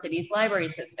support for our city's library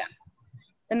system.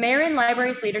 The mayor and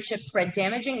library's leadership spread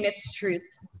damaging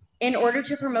mistruths in order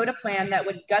to promote a plan that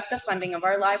would gut the funding of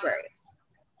our libraries.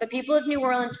 The people of New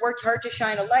Orleans worked hard to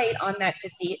shine a light on that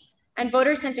deceit, and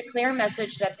voters sent a clear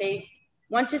message that they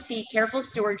want to see careful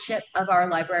stewardship of our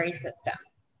library system.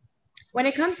 When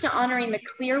it comes to honoring the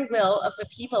clear will of the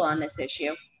people on this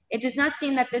issue, it does not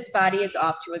seem that this body is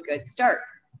off to a good start.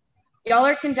 Y'all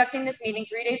are conducting this meeting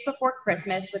 3 days before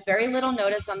Christmas with very little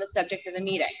notice on the subject of the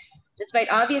meeting,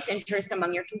 despite obvious interest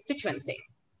among your constituency.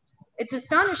 It's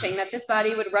astonishing that this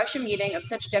body would rush a meeting of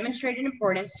such demonstrated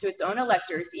importance to its own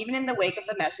electors, even in the wake of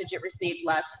the message it received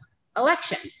last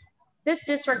election. This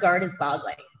disregard is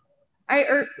boggling.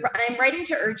 I'm writing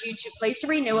to urge you to place a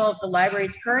renewal of the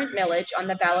library's current millage on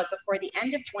the ballot before the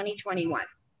end of 2021,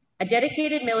 a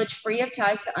dedicated millage free of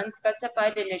ties to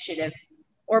unspecified initiatives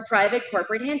or private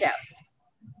corporate handouts.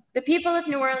 The people of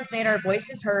New Orleans made our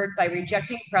voices heard by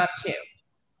rejecting Prop 2.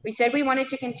 We said we wanted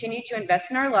to continue to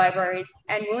invest in our libraries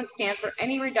and won't stand for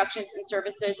any reductions in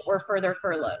services or further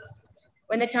furloughs.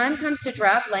 When the time comes to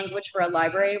draft language for a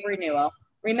library renewal,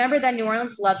 remember that New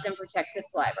Orleans loves and protects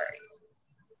its libraries.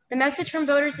 The message from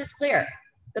voters is clear.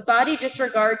 The body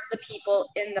disregards the people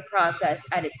in the process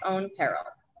at its own peril.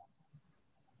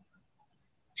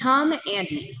 Tom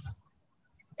Andes.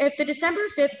 If the December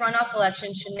 5th runoff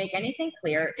election should make anything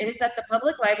clear, it is that the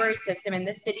public library system in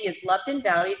this city is loved and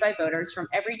valued by voters from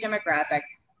every demographic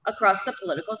across the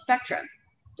political spectrum.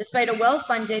 Despite a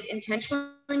well-funded, intentionally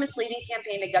misleading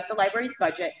campaign to gut the library's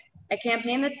budget, a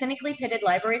campaign that cynically pitted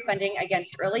library funding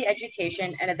against early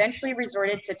education and eventually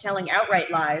resorted to telling outright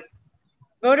lies,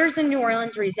 voters in New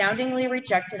Orleans resoundingly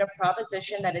rejected a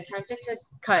proposition that attempted to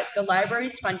cut the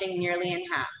library's funding nearly in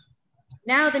half.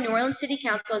 Now, the New Orleans City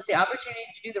Council has the opportunity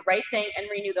to do the right thing and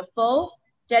renew the full,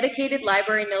 dedicated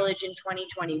library millage in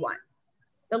 2021.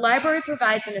 The library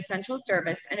provides an essential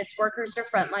service and its workers are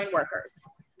frontline workers.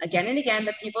 Again and again,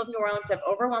 the people of New Orleans have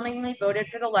overwhelmingly voted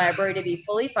for the library to be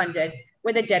fully funded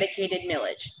with a dedicated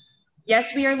millage.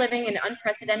 Yes, we are living in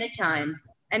unprecedented times,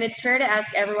 and it's fair to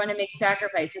ask everyone to make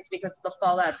sacrifices because of the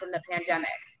fallout from the pandemic.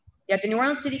 Yet the New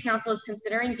Orleans City Council is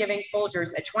considering giving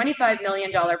Folgers a $25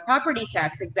 million property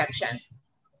tax exemption.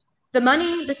 The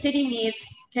money the city needs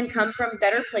can come from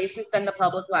better places than the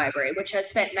public library, which has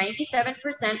spent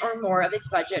 97% or more of its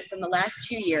budget from the last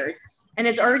 2 years and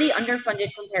is already underfunded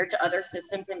compared to other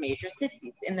systems in major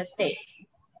cities in the state.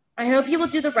 I hope you will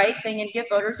do the right thing and give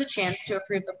voters a chance to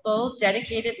approve the full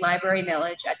dedicated library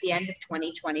millage at the end of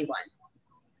 2021.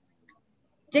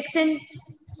 Dixon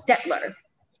Stetler.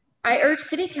 I urge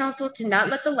City Council to not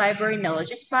let the library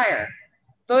millage expire.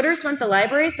 Voters want the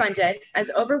library funded, as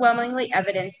overwhelmingly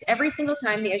evidenced every single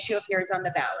time the issue appears on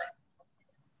the ballot.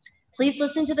 Please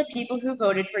listen to the people who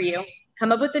voted for you.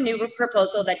 Come up with a new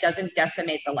proposal that doesn't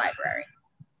decimate the library.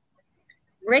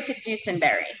 Rick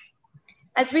Dusenberry.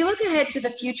 As we look ahead to the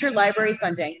future library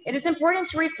funding, it is important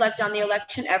to reflect on the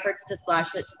election efforts to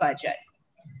slash its budget.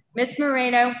 Ms.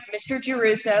 Moreno, Mr.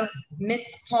 Giarrusso, Ms.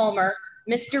 Palmer,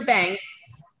 Mr. Banks,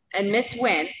 and Ms.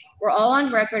 Wynn were all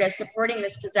on record as supporting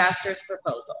this disastrous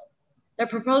proposal. The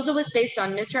proposal was based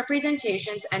on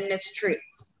misrepresentations and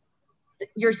mistruths.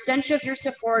 Your stench of your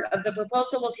support of the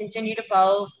proposal will continue to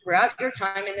follow throughout your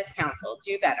time in this council.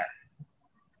 Do better.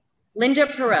 Linda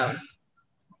Perrone.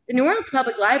 The New Orleans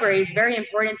Public Library is very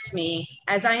important to me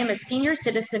as I am a senior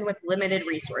citizen with limited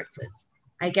resources.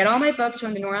 I get all my books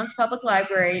from the New Orleans Public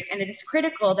Library, and it is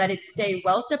critical that it stay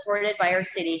well supported by our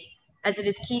city as it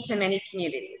is key to many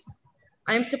communities.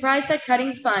 I am surprised that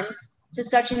cutting funds to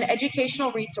such an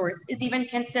educational resource is even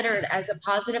considered as a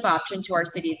positive option to our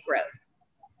city's growth.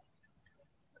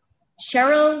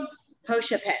 Cheryl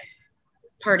Pochapin,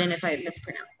 pardon if I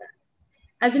mispronounced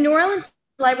that. As a New Orleans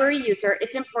library user,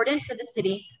 it's important for the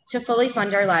city to fully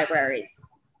fund our libraries.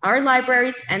 Our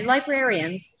libraries and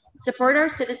librarians support our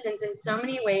citizens in so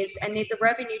many ways and need the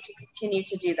revenue to continue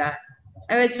to do that.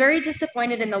 I was very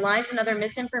disappointed in the lies and other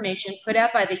misinformation put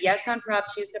out by the Yes on Prop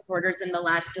 2 supporters in the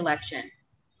last election.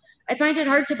 I find it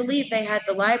hard to believe they had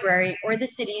the library or the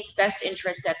city's best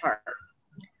interests at heart.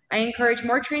 I encourage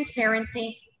more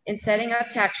transparency in setting up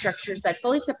tax structures that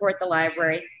fully support the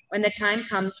library when the time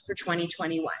comes for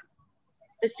 2021.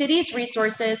 The city's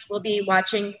resources will be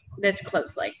watching this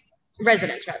closely,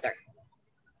 residents rather.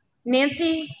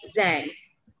 Nancy Zhang.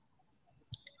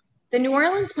 The New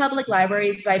Orleans Public Library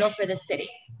is vital for the city.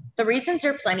 The reasons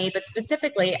are plenty, but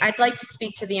specifically, I'd like to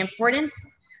speak to the importance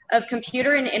of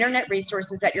computer and internet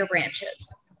resources at your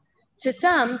branches. To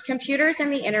some, computers and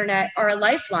the internet are a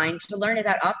lifeline to learn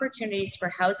about opportunities for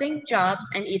housing, jobs,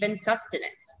 and even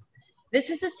sustenance. This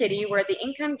is a city where the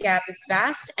income gap is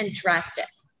vast and drastic.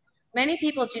 Many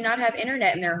people do not have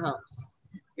internet in their homes.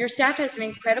 Your staff has an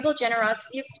incredible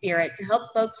generosity of spirit to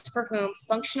help folks for whom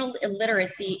functional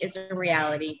illiteracy is a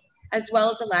reality, as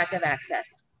well as a lack of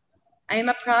access. I am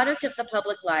a product of the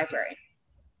public library.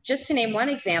 Just to name one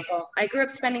example, I grew up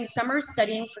spending summers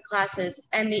studying for classes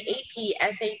and the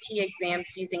AP SAT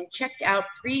exams using checked out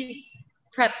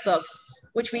pre-prep books,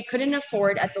 which we couldn't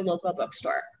afford at the local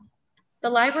bookstore. The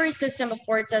library system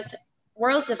affords us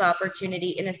worlds of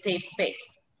opportunity in a safe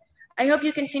space. I hope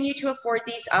you continue to afford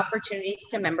these opportunities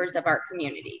to members of our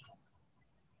communities.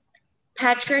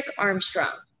 Patrick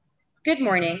Armstrong. Good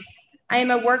morning. I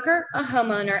am a worker, a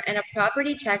homeowner, and a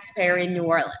property taxpayer in New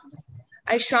Orleans.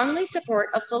 I strongly support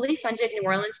a fully funded New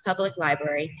Orleans Public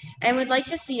Library and would like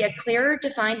to see a clearer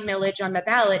defined millage on the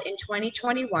ballot in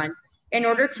 2021 in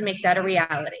order to make that a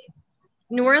reality.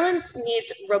 New Orleans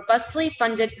needs robustly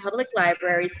funded public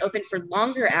libraries open for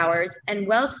longer hours and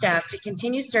well-staffed to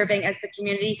continue serving as the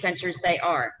community centers they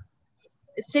are.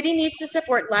 The city needs to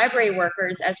support library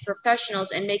workers as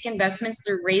professionals and make investments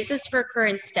through raises for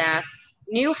current staff,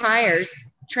 new hires,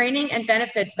 training, and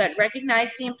benefits that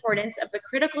recognize the importance of the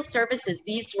critical services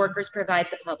these workers provide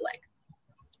the public.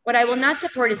 What I will not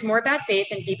support is more bad faith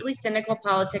and deeply cynical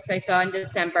politics I saw in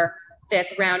December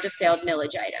 5th round of failed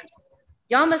millage items.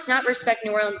 Y'all must not respect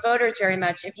New Orleans voters very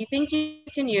much if you think you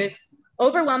can use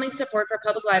overwhelming support for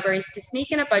public libraries to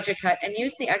sneak in a budget cut and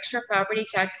use the extra property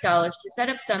tax dollars to set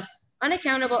up some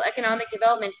unaccountable economic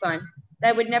development fund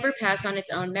that would never pass on its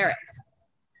own merits.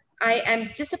 I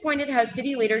am disappointed how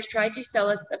city leaders tried to sell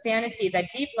us the fantasy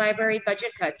that deep library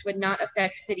budget cuts would not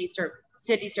affect city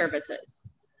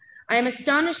services. I am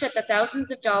astonished at the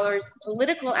thousands of dollars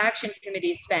political action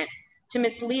committees spent to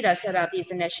mislead us about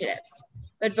these initiatives.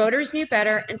 But voters knew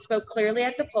better and spoke clearly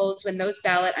at the polls when those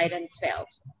ballot items failed.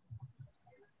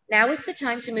 Now is the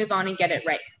time to move on and get it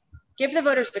right. Give the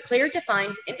voters a clear,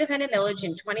 defined, independent millage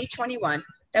in 2021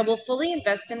 that will fully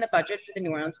invest in the budget for the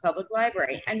New Orleans Public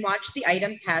Library and watch the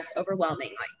item pass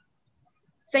overwhelmingly.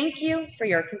 Thank you for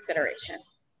your consideration.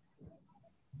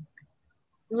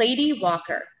 Lady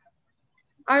Walker.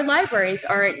 Our libraries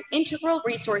are an integral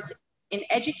resource in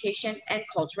education and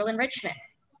cultural enrichment.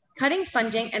 Cutting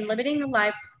funding and limiting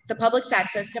the public's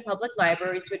access to public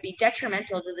libraries would be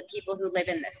detrimental to the people who live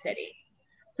in this city.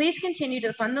 Please continue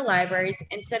to fund the libraries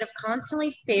instead of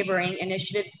constantly favoring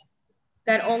initiatives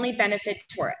that only benefit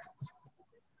tourists.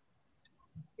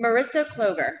 Marissa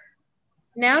Clover.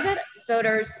 Now that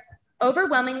voters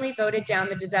overwhelmingly voted down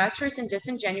the disastrous and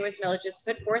disingenuous millages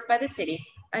put forth by the city,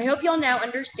 I hope you'll now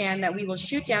understand that we will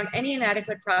shoot down any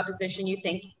inadequate proposition you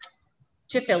think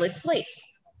to fill its place.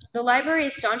 The library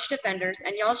is staunch defenders,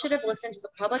 and y'all should have listened to the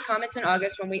public comments in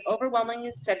August when we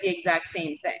overwhelmingly said the exact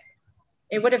same thing.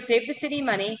 It would have saved the city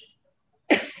money,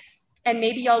 and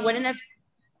maybe y'all wouldn't have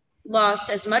lost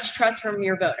as much trust from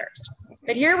your voters.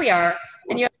 But here we are,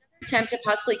 and you have another attempt to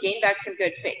possibly gain back some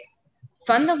good faith.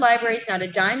 Fund the libraries not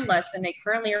a dime less than they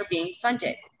currently are being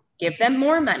funded. Give them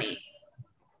more money.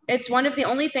 It's one of the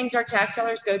only things our tax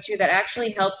dollars go to that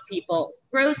actually helps people,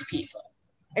 grows people.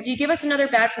 If you give us another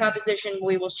bad proposition,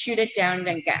 we will shoot it down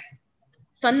again.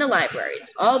 Fund the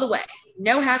libraries all the way.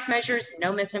 No half measures,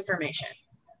 no misinformation.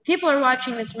 People are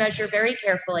watching this measure very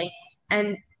carefully,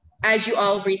 and as you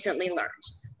all recently learned,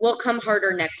 will come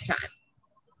harder next time.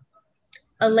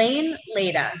 Elaine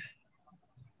Leda.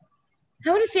 I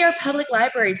want to see our public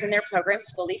libraries and their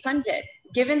programs fully funded.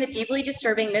 Given the deeply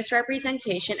disturbing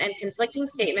misrepresentation and conflicting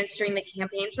statements during the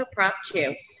campaign for Prop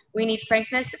 2, we need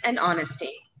frankness and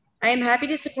honesty. I am happy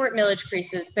to support millage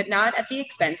increases, but not at the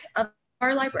expense of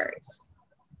our libraries.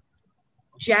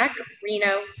 Jack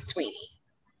Reno Sweeney.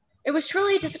 It was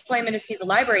truly a disappointment to see the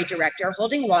library director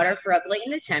holding water for a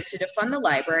blatant attempt to defund the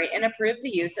library and approve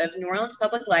the use of New Orleans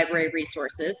Public Library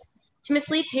resources to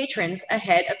mislead patrons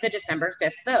ahead of the December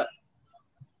 5th vote.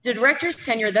 The director's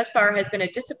tenure thus far has been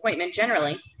a disappointment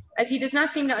generally, as he does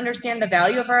not seem to understand the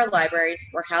value of our libraries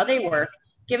or how they work,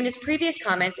 given his previous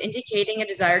comments indicating a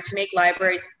desire to make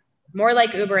libraries more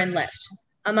like Uber and Lyft,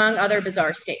 among other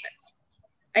bizarre statements.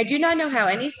 I do not know how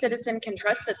any citizen can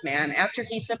trust this man after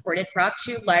he supported Prop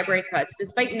 2 library cuts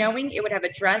despite knowing it would have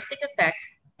a drastic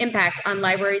impact on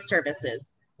library services,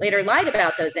 later lied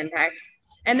about those impacts,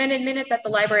 and then admitted that the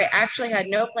library actually had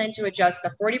no plan to adjust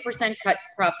the 40% cut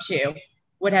Prop 2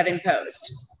 would have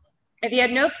imposed. If he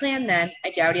had no plan then, I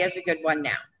doubt he has a good one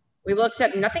now. We will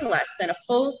accept nothing less than a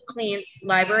full, clean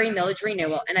library millage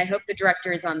renewal, and I hope the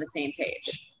director is on the same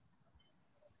page.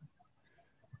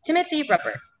 Timothy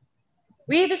Rupert.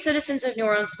 We, the citizens of New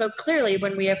Orleans, spoke clearly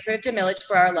when we approved a millage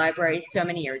for our libraries so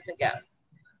many years ago.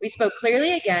 We spoke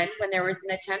clearly again when there was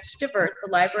an attempt to divert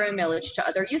the library millage to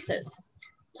other uses.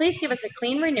 Please give us a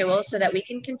clean renewal so that we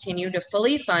can continue to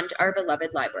fully fund our beloved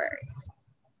libraries.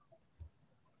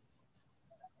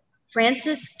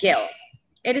 Francis Gill.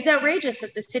 It is outrageous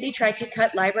that the city tried to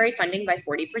cut library funding by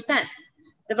 40%.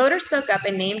 The voters spoke up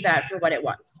and named that for what it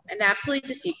was, an absolutely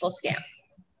deceitful scam.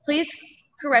 Please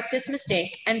correct this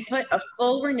mistake and put a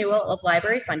full renewal of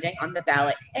library funding on the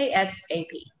ballot ASAP.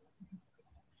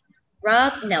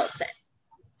 Rob Nelson.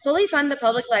 Fully fund the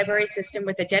public library system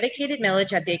with a dedicated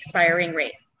millage at the expiring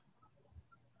rate.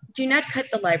 Do not cut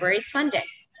the library's funding.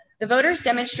 The voters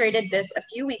demonstrated this a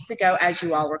few weeks ago, as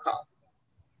you all recall.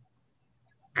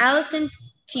 Allison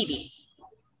TV.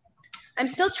 I'm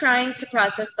still trying to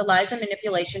process the lies and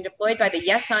manipulation deployed by the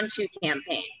Yes on 2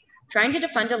 campaign, trying to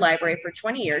defund a library for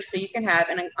 20 years so you can have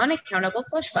an unaccountable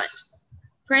slush fund.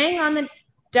 Preying on the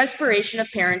desperation of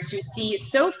parents who see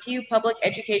so few public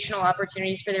educational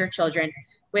opportunities for their children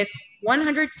with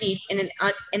 100 seats in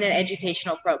an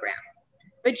educational program.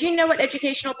 But do you know what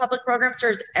educational public program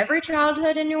serves every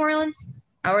childhood in New Orleans?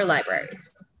 Our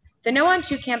libraries. The No on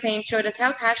 2 campaign showed us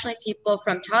how passionately people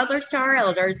from toddlers to our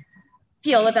elders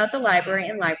feel about the library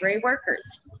and library workers.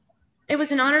 It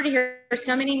was an honor to hear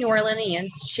so many New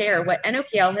Orleanians share what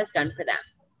NOPL has done for them.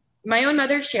 My own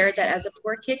mother shared that as a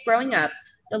poor kid growing up,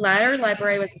 the latter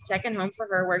library was a second home for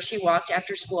her where she walked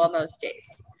after school most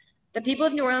days. The people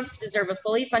of New Orleans deserve a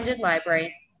fully funded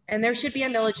library, and there should be a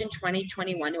millage in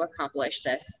 2021 to accomplish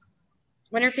this.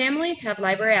 When our families have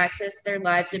library access, their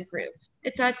lives improve.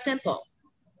 It's that simple.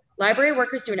 Library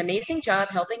workers do an amazing job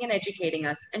helping and educating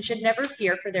us and should never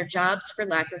fear for their jobs for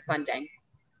lack of funding.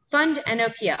 Fund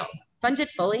NOPL, fund it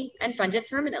fully and fund it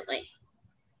permanently.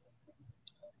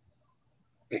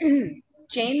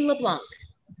 Jane LeBlanc.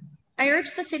 I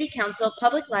urge the City Council,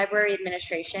 Public Library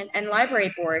Administration, and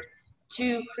Library Board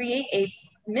to create a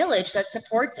millage that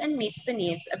supports and meets the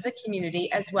needs of the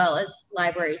community as well as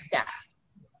library staff.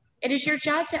 It is your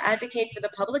job to advocate for the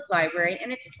public library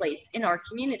and its place in our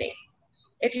community.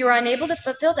 If you are unable to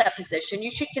fulfill that position,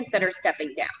 you should consider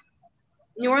stepping down.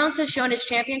 New Orleans has shown its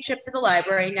championship for the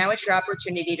library. Now it's your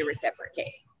opportunity to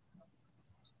reciprocate.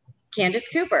 Candace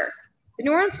Cooper. The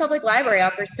New Orleans Public Library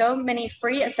offers so many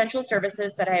free essential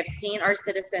services that I have seen our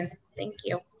citizens,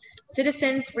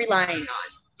 citizens relying on.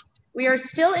 We are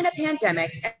still in a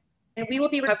pandemic, and we will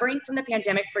be recovering from the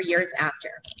pandemic for years after.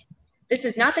 This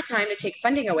is not the time to take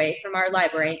funding away from our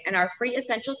library and our free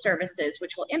essential services,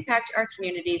 which will impact our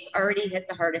communities already hit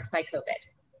the hardest by COVID.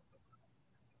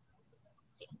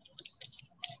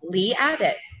 Lee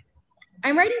Abbott.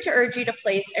 I'm writing to urge you to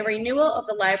place a renewal of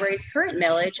the library's current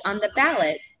millage on the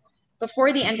ballot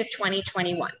before the end of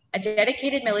 2021, a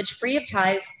dedicated millage free of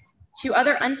ties to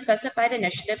other unspecified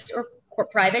initiatives or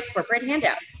private corporate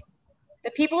handouts.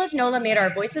 The people of NOLA made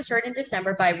our voices heard in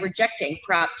December by rejecting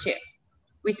Prop 2.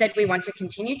 We said we want to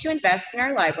continue to invest in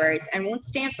our libraries and won't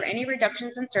stand for any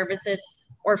reductions in services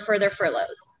or further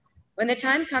furloughs. When the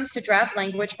time comes to draft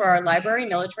language for our library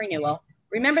millage renewal,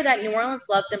 remember that New Orleans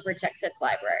loves and protects its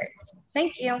libraries.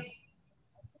 Thank you.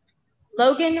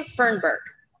 Logan Fernberg,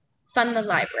 fund the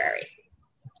library.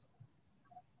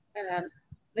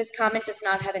 This comment does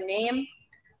not have a name.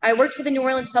 I worked for the New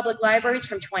Orleans Public Libraries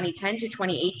from 2010 to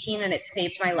 2018, and it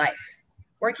saved my life.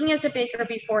 Working as a baker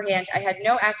beforehand, I had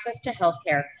no access to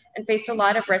healthcare and faced a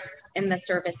lot of risks in the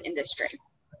service industry.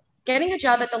 Getting a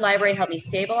job at the library helped me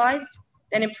stabilize,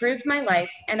 then improved my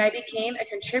life, and I became a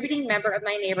contributing member of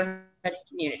my neighborhood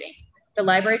community. The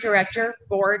library director,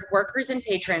 board, workers, and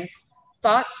patrons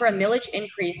fought for a millage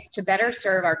increase to better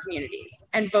serve our communities,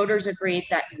 and voters agreed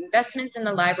that investments in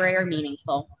the library are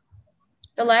meaningful.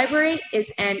 The library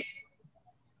is an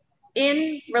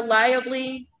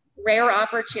unreliably rare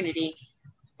opportunity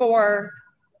for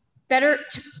better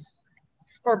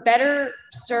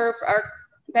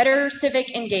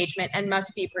civic engagement and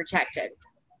must be protected.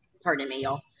 Pardon me,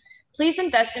 y'all. Please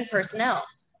invest in personnel.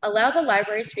 Allow the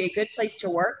libraries to be a good place to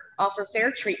work, offer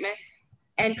fair treatment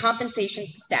and compensation to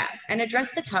staff, and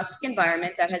address the toxic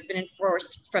environment that has been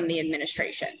enforced from the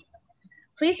administration.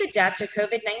 Please adapt to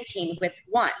COVID-19 with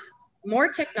 1,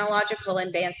 more technological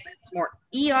advancements, more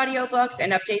e-audiobooks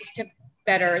and updates to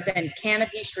better than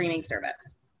Canopy streaming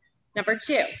service. Number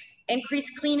 2,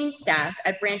 increase cleaning staff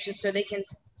at branches so they can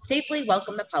safely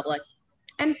welcome the public.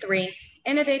 And 3,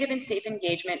 innovative and safe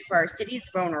engagement for our city's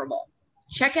vulnerable.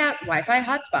 Check out Wi-Fi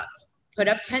hotspots. Put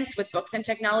up tents with books and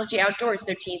technology outdoors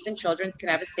so teens and children can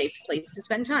have a safe place to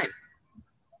spend time.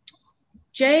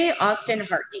 J. Austin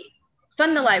Hartke.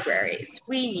 Fund the libraries.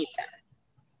 We need them.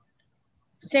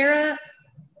 Sarah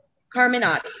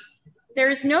Carminati. There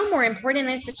is no more important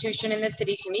institution in the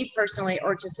city to me personally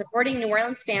or to supporting New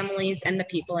Orleans families and the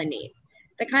people in need.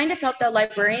 The kind of help that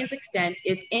librarians extend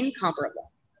is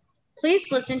incomparable. Please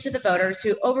listen to the voters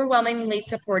who overwhelmingly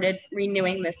supported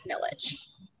renewing this millage.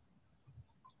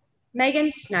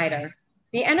 Megan Snyder.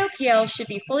 The NOPL should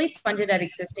be fully funded at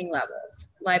existing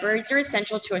levels. Libraries are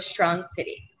essential to a strong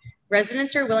city.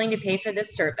 Residents are willing to pay for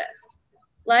this service.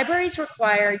 Libraries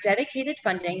require dedicated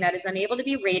funding that is unable to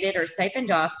be rated or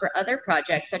siphoned off for other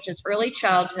projects such as early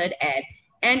childhood ed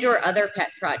and or other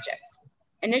pet projects.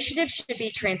 Initiatives should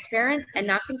be transparent and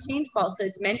not contain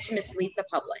falsehoods meant to mislead the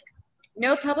public.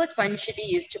 No public funds should be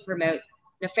used to promote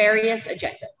nefarious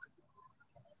agendas.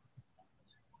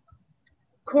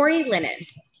 Corey Lennon.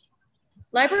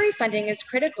 Library funding is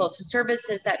critical to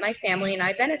services that my family and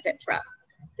I benefit from.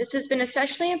 This has been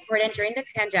especially important during the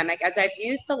pandemic as I've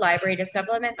used the library to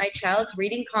supplement my child's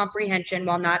reading comprehension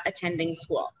while not attending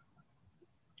school.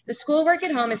 The schoolwork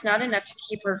at home is not enough to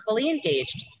keep her fully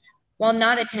engaged while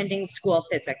not attending school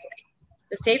physically.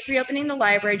 The safe reopening of the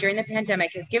library during the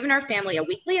pandemic has given our family a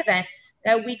weekly event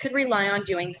that we could rely on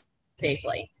doing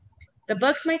safely. The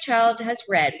books my child has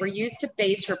read were used to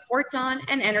base reports on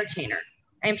and entertain her.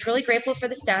 I am truly grateful for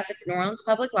the staff at the New Orleans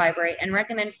Public Library and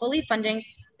recommend fully funding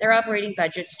their operating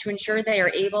budgets to ensure they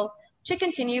are able to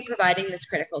continue providing this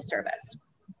critical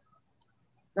service.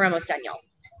 We're almost done, y'all.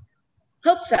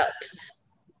 Hope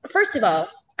Phelps. First of all,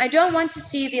 I don't want to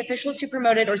see the officials who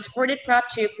promoted or supported Prop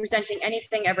 2 presenting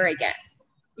anything ever again.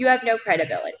 You have no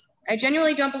credibility. I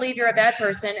genuinely don't believe you're a bad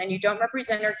person and you don't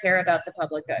represent or care about the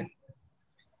public good.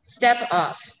 Step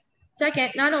off.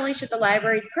 Second, not only should the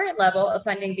library's current level of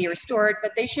funding be restored,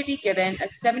 but they should be given a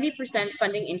 70%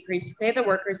 funding increase to pay the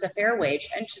workers a fair wage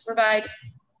and to provide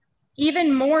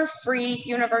even more free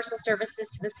universal services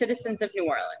to the citizens of New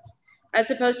Orleans,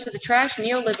 as opposed to the trash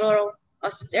neoliberal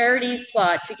austerity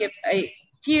plot to give a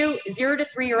few 0 to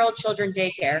 3-year-old children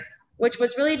daycare which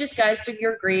was really disguised to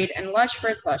your greed and lush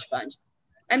for a slush fund.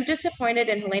 I'm disappointed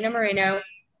in Helena Moreno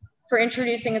for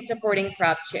introducing and supporting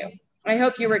Prop 2. I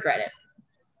hope you regret it.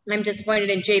 I'm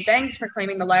disappointed in Jay Banks for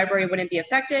claiming the library wouldn't be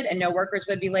affected and no workers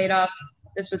would be laid off.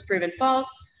 This was proven false.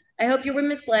 I hope you were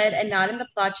misled and not in the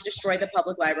plot to destroy the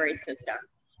public library system.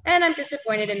 And I'm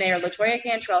disappointed in Mayor LaToya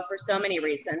Cantrell for so many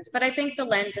reasons, but I think the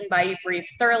Lens and Bayou brief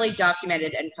thoroughly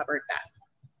documented and covered that.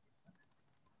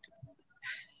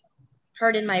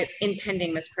 Pardon my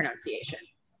impending mispronunciation.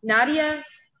 Nadia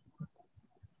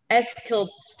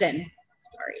Eskilston,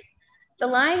 sorry. The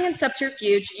lying and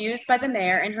subterfuge used by the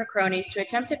mayor and her cronies to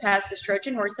attempt to pass this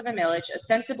Trojan horse of a millage,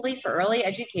 ostensibly for early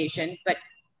education, but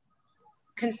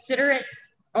considerate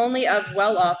only of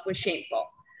well-off, was shameful.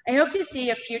 I hope to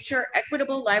see a future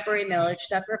equitable library millage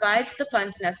that provides the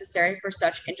funds necessary for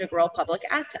such integral public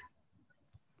asset.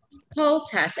 Paul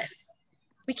Tassin.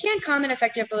 We can't comment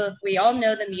effectively if we all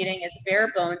know the meeting is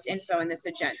bare bones info in this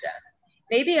agenda.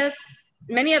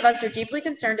 Many of us are deeply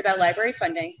concerned about library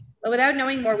funding, but without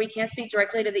knowing more, we can't speak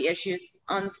directly to the issues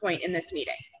on point in this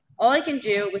meeting. All I can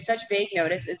do with such vague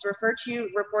notice is refer to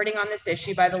reporting on this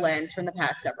issue by the Lens from the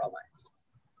past several months.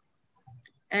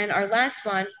 And our last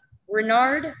one,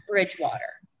 Renard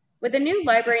Bridgewater. With the new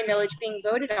library millage being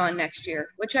voted on next year,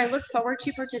 which I look forward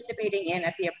to participating in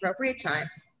at the appropriate time,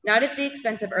 not at the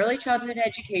expense of early childhood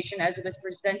education as it was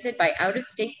presented by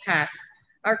out-of-state PACs,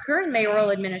 our current mayoral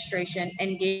administration,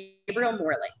 and Gabriel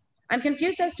Morley. I'm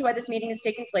confused as to why this meeting is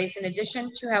taking place in addition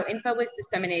to how info was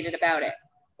disseminated about it.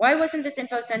 Why wasn't this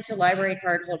info sent to library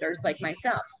card holders like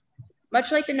myself?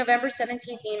 Much like the November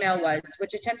 17th email was,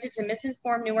 which attempted to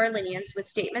misinform New Orleanians with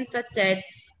statements that said,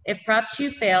 if Prop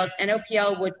 2 failed,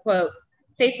 NOPL would, quote,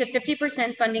 face a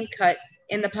 50% funding cut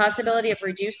in the possibility of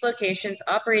reduced locations,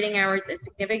 operating hours, and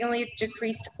significantly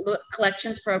decreased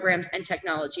collections programs and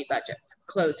technology budgets,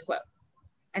 close quote.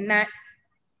 And that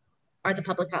are the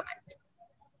public comments.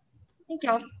 Thank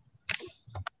y'all.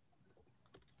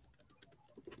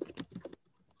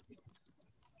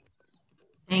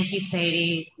 Thank you,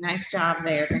 Sadie. Nice job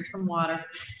there. Drink some water.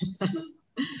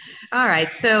 All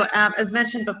right. So as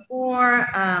mentioned before,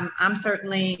 I'm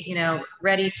certainly,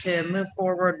 ready to move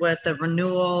forward with the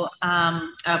renewal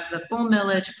of the full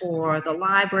millage for the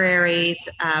libraries.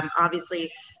 Obviously,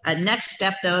 next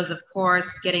step, though, is, of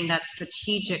course, getting that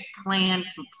strategic plan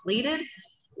completed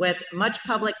with much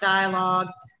public dialogue.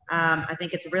 I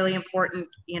think it's really important,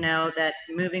 that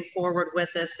moving forward with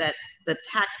this, that the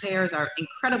taxpayers are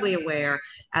incredibly aware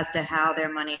as to how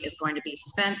their money is going to be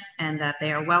spent and that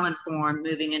they are well informed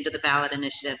moving into the ballot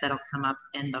initiative that'll come up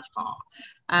in the fall.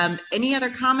 Any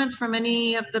other comments from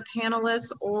any of the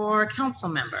panelists or council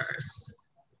members?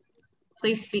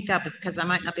 Please speak up because I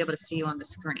might not be able to see you on the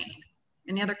screen.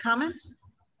 Any other comments?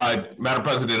 Madam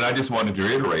President, I just wanted to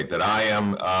reiterate that I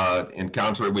am in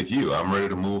concert with you. I'm ready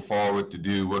to move forward to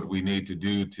do what we need to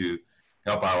do to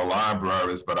help our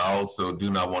libraries, but I also do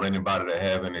not want anybody to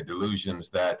have any delusions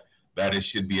that it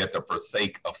should be at the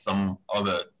forsake of some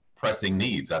other pressing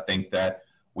needs. I think that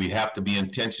we have to be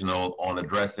intentional on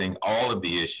addressing all of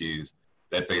the issues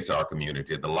that face our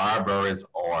community. The libraries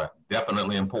are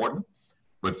definitely important,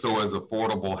 but so is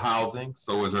affordable housing,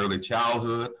 so is early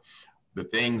childhood. The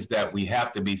things that we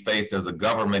have to be faced as a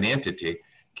government entity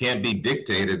can't be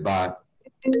dictated by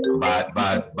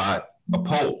a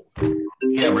poll.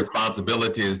 We have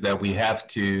responsibilities that we have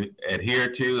to adhere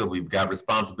to, and we've got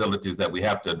responsibilities that we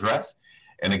have to address.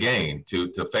 And again, to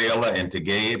Fela and to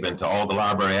Gabe and to all the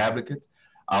library advocates,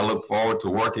 I look forward to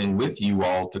working with you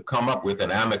all to come up with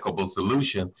an amicable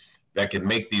solution that can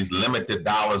make these limited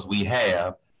dollars we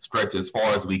have stretch as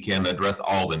far as we can address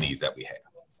all the needs that we have.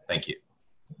 Thank you.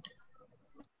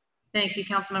 Thank you,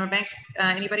 Councilmember Banks.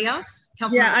 Anybody else?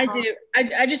 Yeah, I do.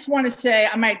 I just want to say,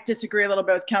 I might disagree a little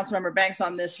bit with Councilmember Banks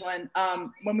on this one.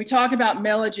 When we talk about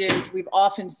millages, we've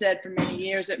often said for many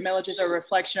years that millages are a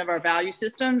reflection of our value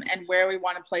system and where we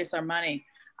want to place our money.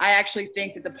 I actually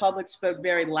think that the public spoke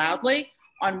very loudly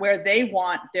on where they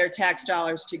want their tax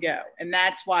dollars to go. And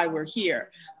that's why we're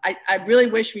here. I really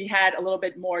wish we had a little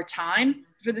bit more time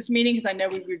for this meeting, because I know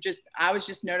I was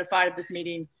just notified of this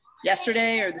meeting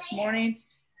yesterday or this morning.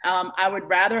 I would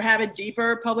rather have a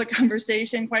deeper public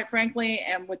conversation, quite frankly,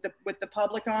 and with the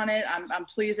public on it. I'm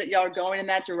pleased that y'all are going in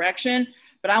that direction,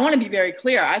 but I want to be very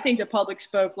clear. I think the public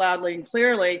spoke loudly and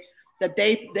clearly that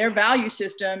their value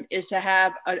system is to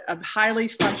have a highly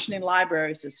functioning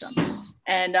library system.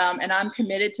 And I'm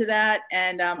committed to that.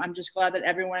 And I'm just glad that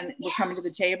everyone will come to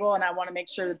the table. And I want to make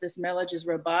sure that this millage is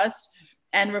robust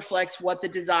and reflects what the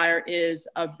desire is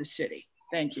of the city.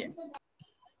 Thank you.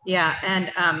 Yeah,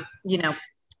 and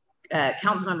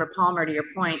Councilmember Palmer, to your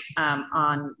point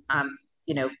on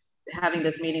having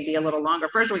this meeting be a little longer.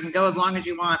 First, we can go as long as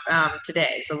you want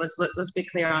today. So let's be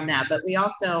clear on that. But we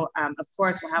also, of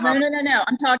course, will have. No.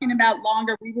 I'm talking about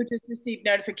longer. We would just receive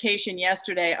notification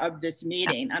yesterday of this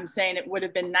meeting. I'm saying it would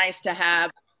have been nice to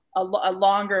have a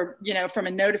longer, from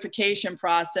a notification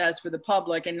process for the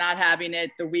public and not having it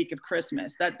the week of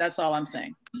Christmas. That's all I'm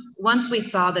saying. Once we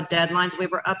saw the deadlines we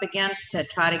were up against to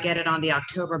try to get it on the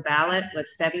October ballot, with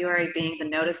February being the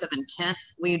notice of intent,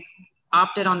 we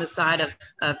opted on the side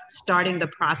of starting the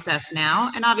process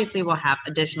now. And obviously we'll have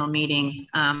additional meetings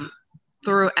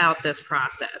throughout this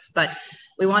process, but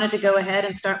we wanted to go ahead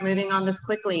and start moving on this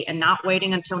quickly and not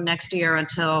waiting until next year,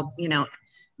 until,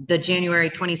 the January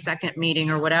 22nd meeting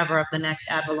or whatever of the next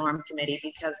ad valorem committee,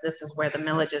 because this is where the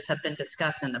millages have been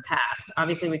discussed in the past.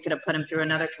 Obviously we could have put them through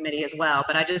another committee as well,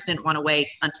 but I just didn't want to wait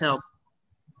until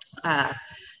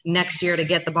next year to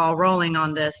get the ball rolling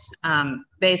on this,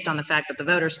 based on the fact that the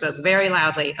voters spoke very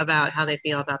loudly about how they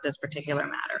feel about this particular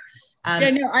matter.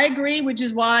 Yeah, no, I agree, which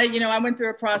is why, I went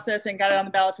through a process and got it on the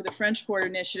ballot for the French Quarter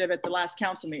Initiative at the last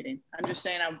council meeting. I'm just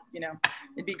saying,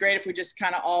 it'd be great if we just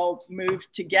kind of all moved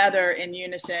together in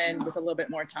unison with a little bit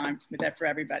more time with that for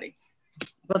everybody.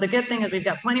 Well, the good thing is we've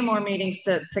got plenty more meetings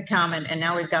to come, and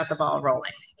now we've got the ball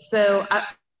rolling. So I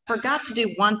forgot to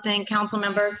do one thing, council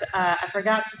members. I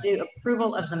forgot to do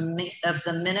approval of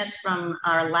the minutes from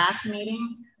our last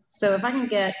meeting. So if I can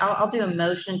get, I'll do a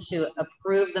motion to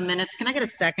approve the minutes. Can I get a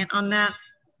second on that?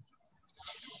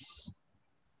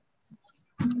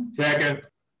 Second.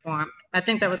 I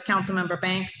think that was Councilmember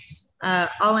Banks.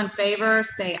 All in favor,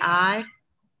 say aye.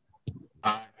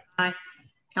 Aye. Aye.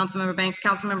 Councilmember Banks.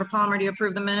 Councilmember Palmer, do you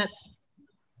approve the minutes?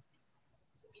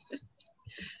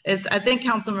 I think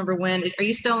Councilmember Nguyen, are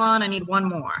you still on? I need one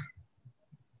more.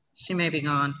 She may be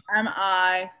gone. I'm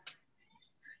aye.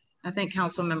 I think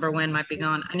Councilmember Nguyen might be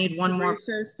gone. I need one more.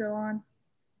 So still on?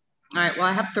 All right, well,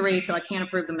 I have 3, so I can't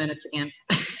approve the minutes again.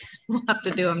 We'll have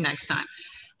to do them next time.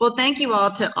 Well, thank you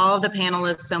all to all of the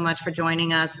panelists so much for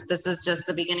joining us. This is just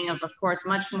the beginning of course,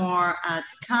 much more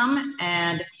to come.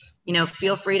 And,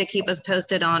 feel free to keep us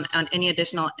posted on any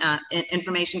additional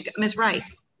information. Ms.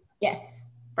 Rice.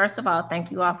 Yes. First of all, thank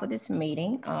you all for this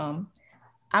meeting.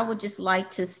 I would just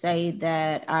like to say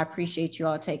that I appreciate you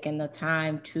all taking the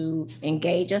time to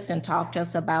engage us and talk to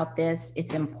us about this.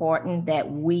 It's important that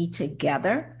we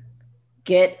together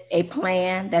get a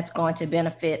plan that's going to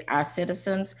benefit our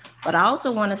citizens. But I also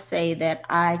want to say that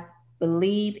I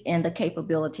believe in the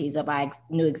capabilities of our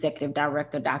new executive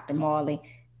director, Dr. Marley,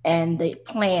 and the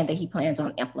plan that he plans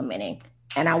on implementing.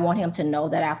 And I want him to know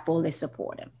that I fully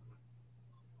support him.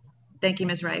 Thank you,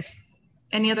 Ms. Rice.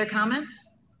 Any other comments?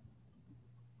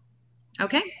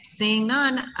 Okay, seeing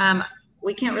none,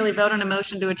 we can't really vote on a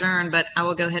motion to adjourn, but I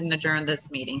will go ahead and adjourn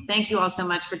this meeting. Thank you all so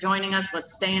much for joining us.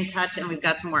 Let's stay in touch, and we've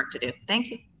got some work to do.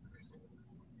 Thank you.